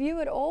good review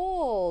at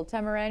all.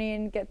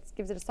 Tamaranian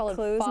gives it a solid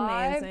Clue's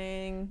 5.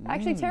 amazing.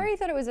 Actually, Terry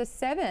thought it was a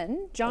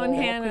 7. John Or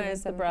Hannah Clue is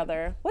the 7.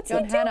 brother. What's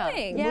John he Hannah.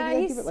 doing? Yeah, Maybe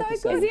I'd he's give it so like a good.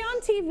 seven. Is he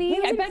on TV? He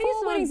was I in bet he's Full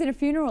on. Weddings in a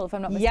Funeral, if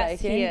I'm not Yes,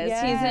 mistaken. he is.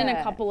 He's in a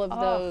Yeah. couple of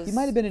Oh, those. He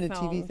might have been in a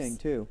TV films. thing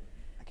too.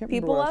 I can't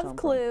People remember where I saw love him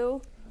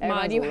Clue.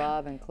 Everyone's Maud, you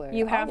loving Clue.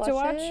 You I'll have to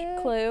watch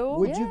it. Clue.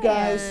 Would you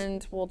guys?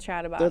 And we'll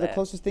chat about They're it. the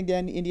closest thing to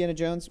Indiana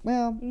Jones.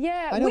 Well,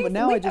 Yeah, I know, but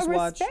now I just a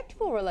watch.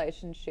 respectful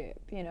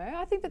relationship. You know,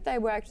 I think that they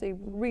were actually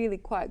really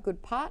quite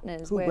good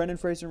partners. Who, where- Brendan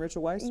Fraser and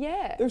Rachel Weisz?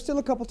 Yeah. There's still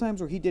a couple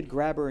times where he did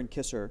grab her and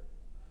kiss her.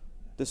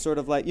 The sort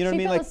of like, you know what I She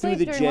mean, fell like through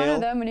asleep the during one jail.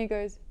 of them, and he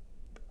goes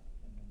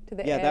to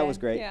the Yeah, air. that was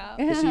great. Yeah.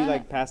 Because she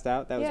like passed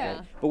out. That was Yeah.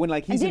 great. But when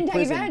like And he's in didn't take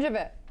prison, advantage of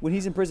it. when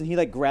he's in prison, he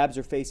like grabs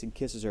her face and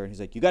kisses her, and he's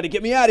like, "You got to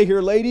get me out of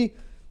here, lady."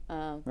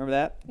 Remember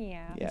that?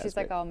 Yeah. Yeah, She's it's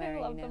like, great. "I'll I marry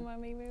you love the now."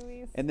 Mummy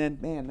movies. And then,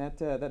 man, that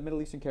Middle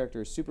Eastern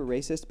character is super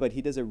racist, but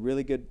he does a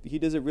really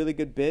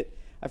good bit.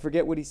 I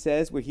forget what he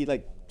says, where he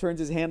like turns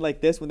his hand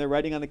like this when they're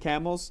riding on the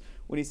camels.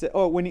 When he said,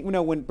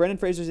 when Brendan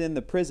Fraser's in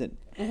the prison,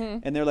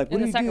 and they're like,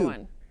 "What In do the you second do?"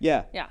 one.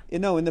 Yeah. Yeah.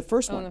 No, in the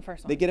first Oh, one. in the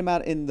first They one. get him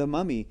out in The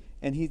Mummy,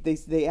 and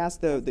they ask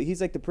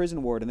he's like the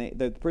prison ward, and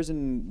the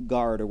prison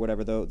guard or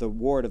whatever, the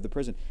ward of the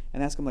prison,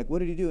 and ask him like, "What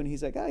did he do?" And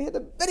he's like, "Oh, he had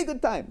a very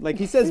good time." Like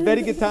he says,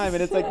 "Very good time,"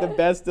 and it's like the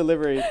best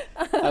delivery.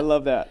 I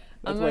love that.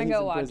 That's I'm why gonna he's go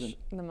in watch prison.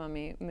 the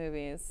Mummy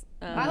movies.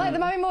 I like the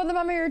Mummy more than the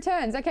Mummy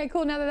Returns. Okay,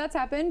 cool. Now that that's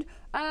happened,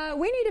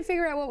 we need to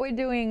figure out what we're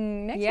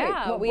doing next week.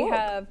 Yeah, What we book?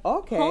 have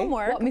Okay.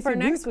 homework What, for Mr.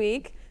 next Duke?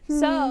 week.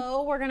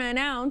 So we're gonna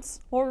announce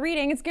what we're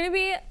reading. It's gonna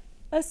be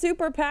a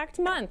super packed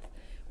month.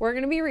 We're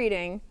gonna be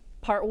reading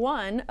part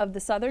 1 of the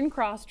Southern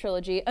Cross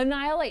trilogy,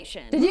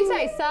 Annihilation. Did you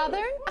say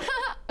Southern?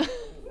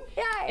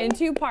 Yay. In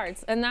 2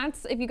 parts, and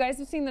that's, if you guys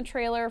have seen the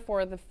trailer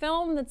for the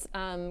film that's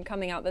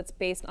coming out that's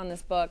based on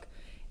this book,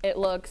 it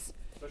looks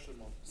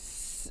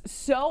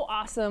so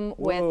awesome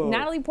with Whoa.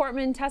 Natalie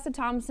Portman, Tessa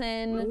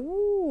Thompson.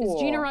 Is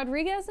Gina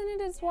Rodriguez in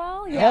it as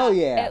well? Hell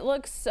yeah. It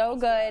looks so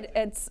good.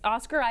 It's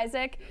Oscar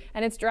Isaac,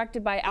 and it's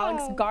directed by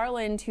Alex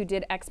Garland, who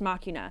did Ex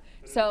Machina.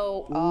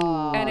 So,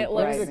 and it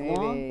looks, great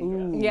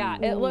movie. yeah,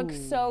 it looks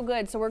so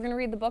good. So we're gonna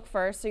read the book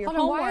first. So your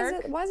Hold on,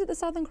 homework why is it the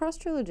Southern Cross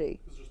trilogy?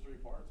 There's 3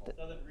 parts.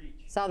 Southern Reach.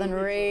 Southern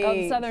Reach.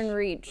 of Southern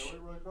Reach.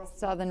 Really across the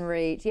Southern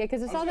Reach. Yeah,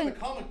 because the I was in Southern. the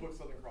comic book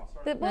Southern Cross. Sorry.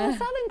 Well, the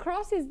Southern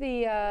Cross is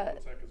the Tech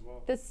as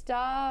well. the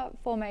star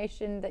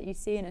formation that you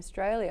see in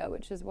Australia,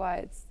 which is why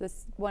it's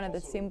one of the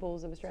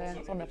symbols of Australia.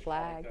 It's on the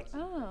flag.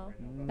 Oh.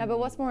 No, but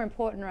what's more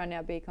important right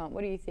now, Beacon?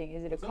 What do you think?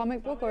 Is it a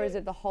comic book or is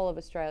it the whole of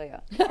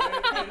Australia?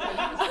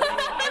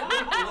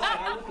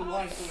 I wrote the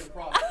line going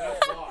across.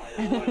 That's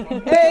why.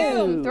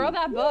 Boom! Throw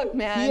that book,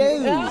 man. Yay.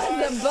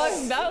 That was a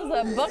book. That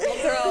was a book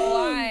throw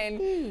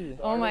line.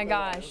 Oh my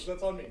gosh.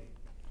 That's on me.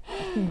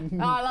 Oh,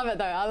 I love it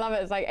though. I love it.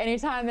 It's like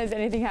anytime there's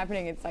anything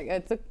happening, it's like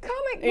it's a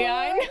comic book. Yeah,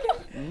 I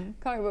know.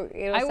 Comic book.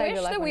 It'll I save wish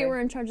your life that one we day. were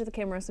in charge of the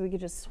camera so we could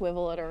just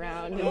swivel it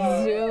around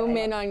and zoom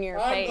in on your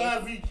I'm face.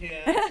 glad we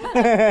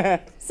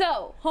can.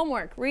 So,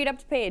 homework. Read up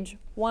to page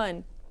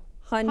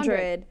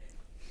 100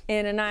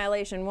 in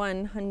Annihilation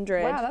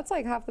 100. Wow, that's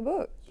like half the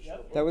book.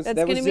 That was That's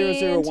that was gonna be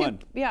in 001.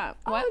 Yeah.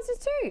 Oh, What? it's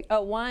just two.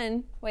 Oh,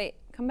 1. Wait,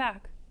 come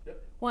back.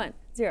 Yep. 1,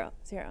 0,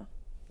 0.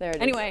 There it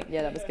is. Anyway,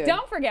 Yeah, that was good.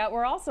 Don't forget,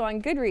 we're also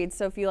on Goodreads,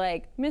 so if you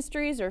like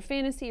mysteries or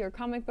fantasy or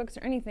comic books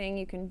or anything,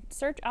 you can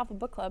search Alpha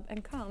Book Club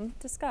and come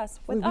discuss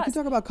with Wait, we us. can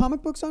talk about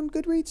comic books on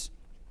Goodreads?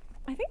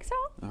 I think so.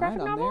 All Graphic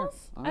right, I'm there.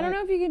 novels? All I don't right.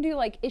 know if you can do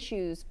like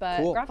issues, but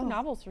Cool. graphic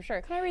novels for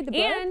sure. Can I read the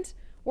book? And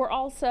we're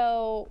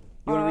also.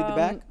 You want to read the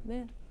back?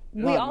 Yeah.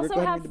 We Go on, also go ahead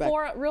and have read the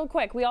back. real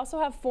quick. We also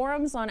have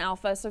forums on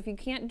Alpha, so if you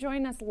can't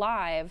join us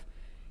live,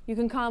 you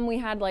can come. We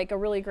had like a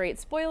really great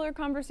spoiler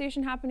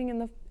conversation happening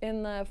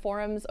in the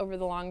forums over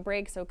the long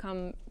break. So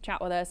come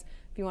chat with us.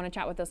 If you want to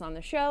chat with us on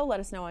the show, let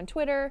us know on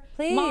Twitter.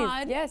 Please,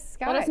 Maude, yes,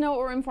 let us Skype. know what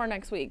we're in for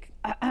next week.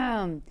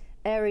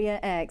 Area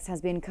X has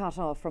been cut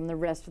off from the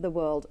rest of the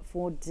world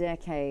for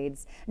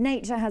decades.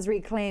 Nature has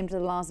reclaimed the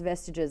last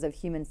vestiges of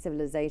human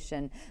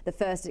civilization. The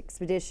first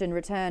expedition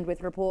returned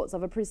with reports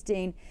of a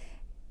pristine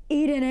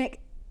Edenic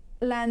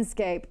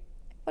landscape.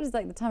 What is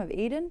like the time of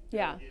Eden?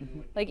 Yeah,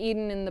 like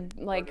Eden in the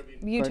like Garden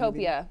of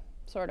utopia,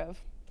 sort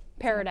of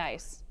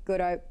paradise.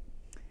 Good hope.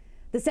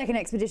 The second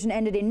expedition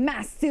ended in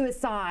mass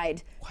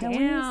suicide. Now, when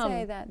you Damn.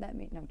 say that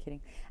means... No, I'm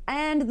kidding.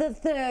 And the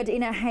third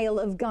in a hail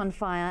of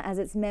gunfire as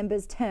its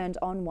members turned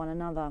on one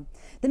another.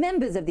 The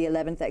members of the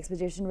 11th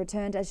expedition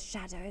returned as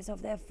shadows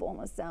of their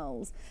former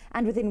selves.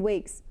 And within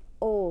weeks,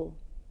 all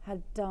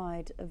had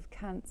died of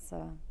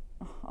cancer.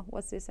 Oh,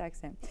 what's this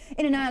accent?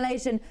 In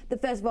Annihilation, the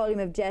first volume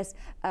of Jeff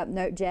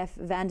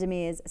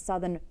Vandermeer's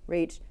Southern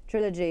Reach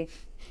trilogy,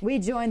 we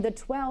joined the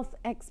 12th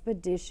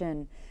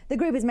expedition. The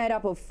group is made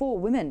up of 4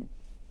 women.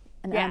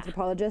 An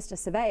anthropologist, a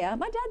surveyor.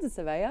 My dad's a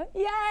surveyor.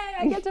 Yay!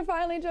 I get to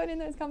finally join in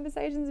those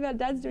conversations about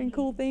dads doing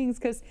cool things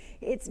because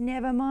it's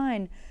never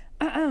mine.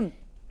 A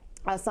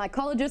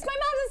psychologist. My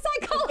mom's a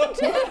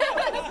psychologist!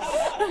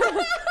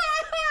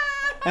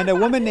 And a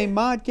woman named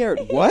Maude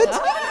Garrett. What?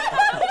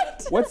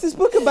 What's this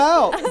book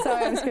about?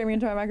 Sorry, I'm screaming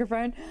into my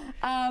microphone.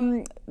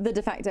 The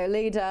de facto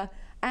leader.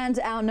 And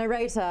our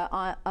narrator,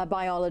 a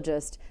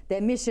biologist. Their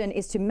mission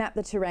is to map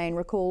the terrain,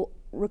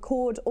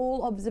 record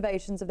all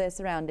observations of their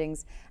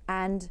surroundings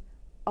and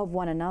of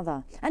one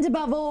another. And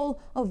above all,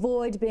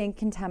 avoid being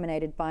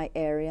contaminated by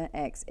Area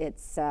X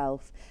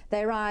itself.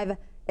 They arrive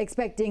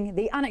expecting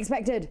the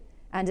unexpected,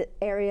 and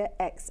Area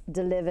X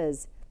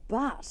delivers.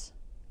 But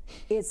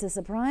it's the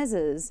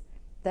surprises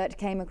that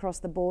came across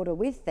the border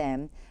with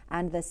them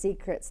and the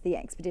secrets the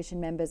expedition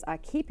members are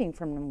keeping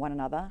from one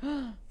another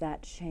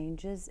that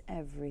changes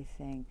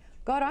everything.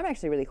 God, I'm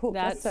actually really cool.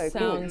 That That's so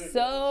cool. sounds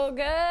so good.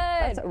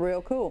 That's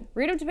real cool.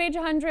 Read up to page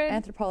 100.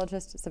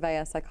 Anthropologist,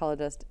 surveyor,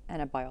 psychologist,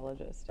 and a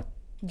biologist.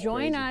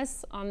 Join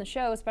us on the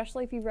show,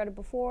 especially if you've read it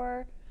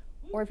before,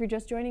 or if you're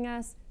just joining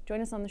us,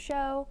 join us on the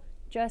show.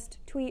 Just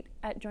tweet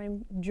at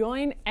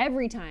join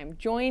every time.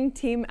 Join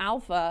Team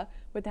Alpha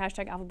with the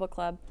hashtag Alpha Book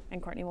Club,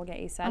 and Courtney will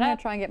get you set I'm going up.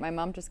 to try and get my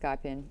mum to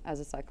Skype in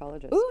as a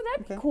psychologist. Ooh,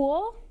 that's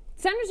cool.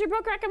 Send us your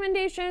book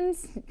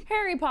recommendations.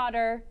 Harry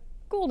Potter,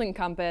 Golden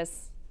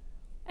Compass,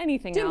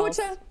 anything Jim else.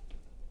 Butcher.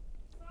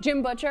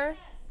 Jim Butcher.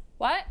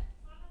 What?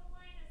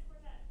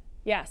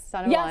 Yes.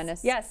 Son of yes.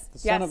 Linus. Yes. The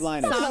yes. Son of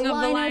Linus. Son of the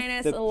Linus.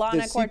 Linus. The Alana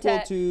sequel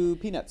Quartet. to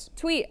Peanuts.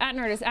 Tweet at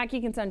Nerdist, at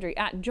Geek and Sundry,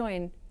 at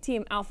Join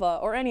Team Alpha,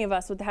 or any of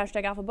us with the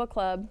hashtag Alpha Book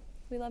Club.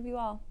 We love you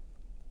all.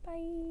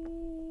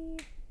 Bye.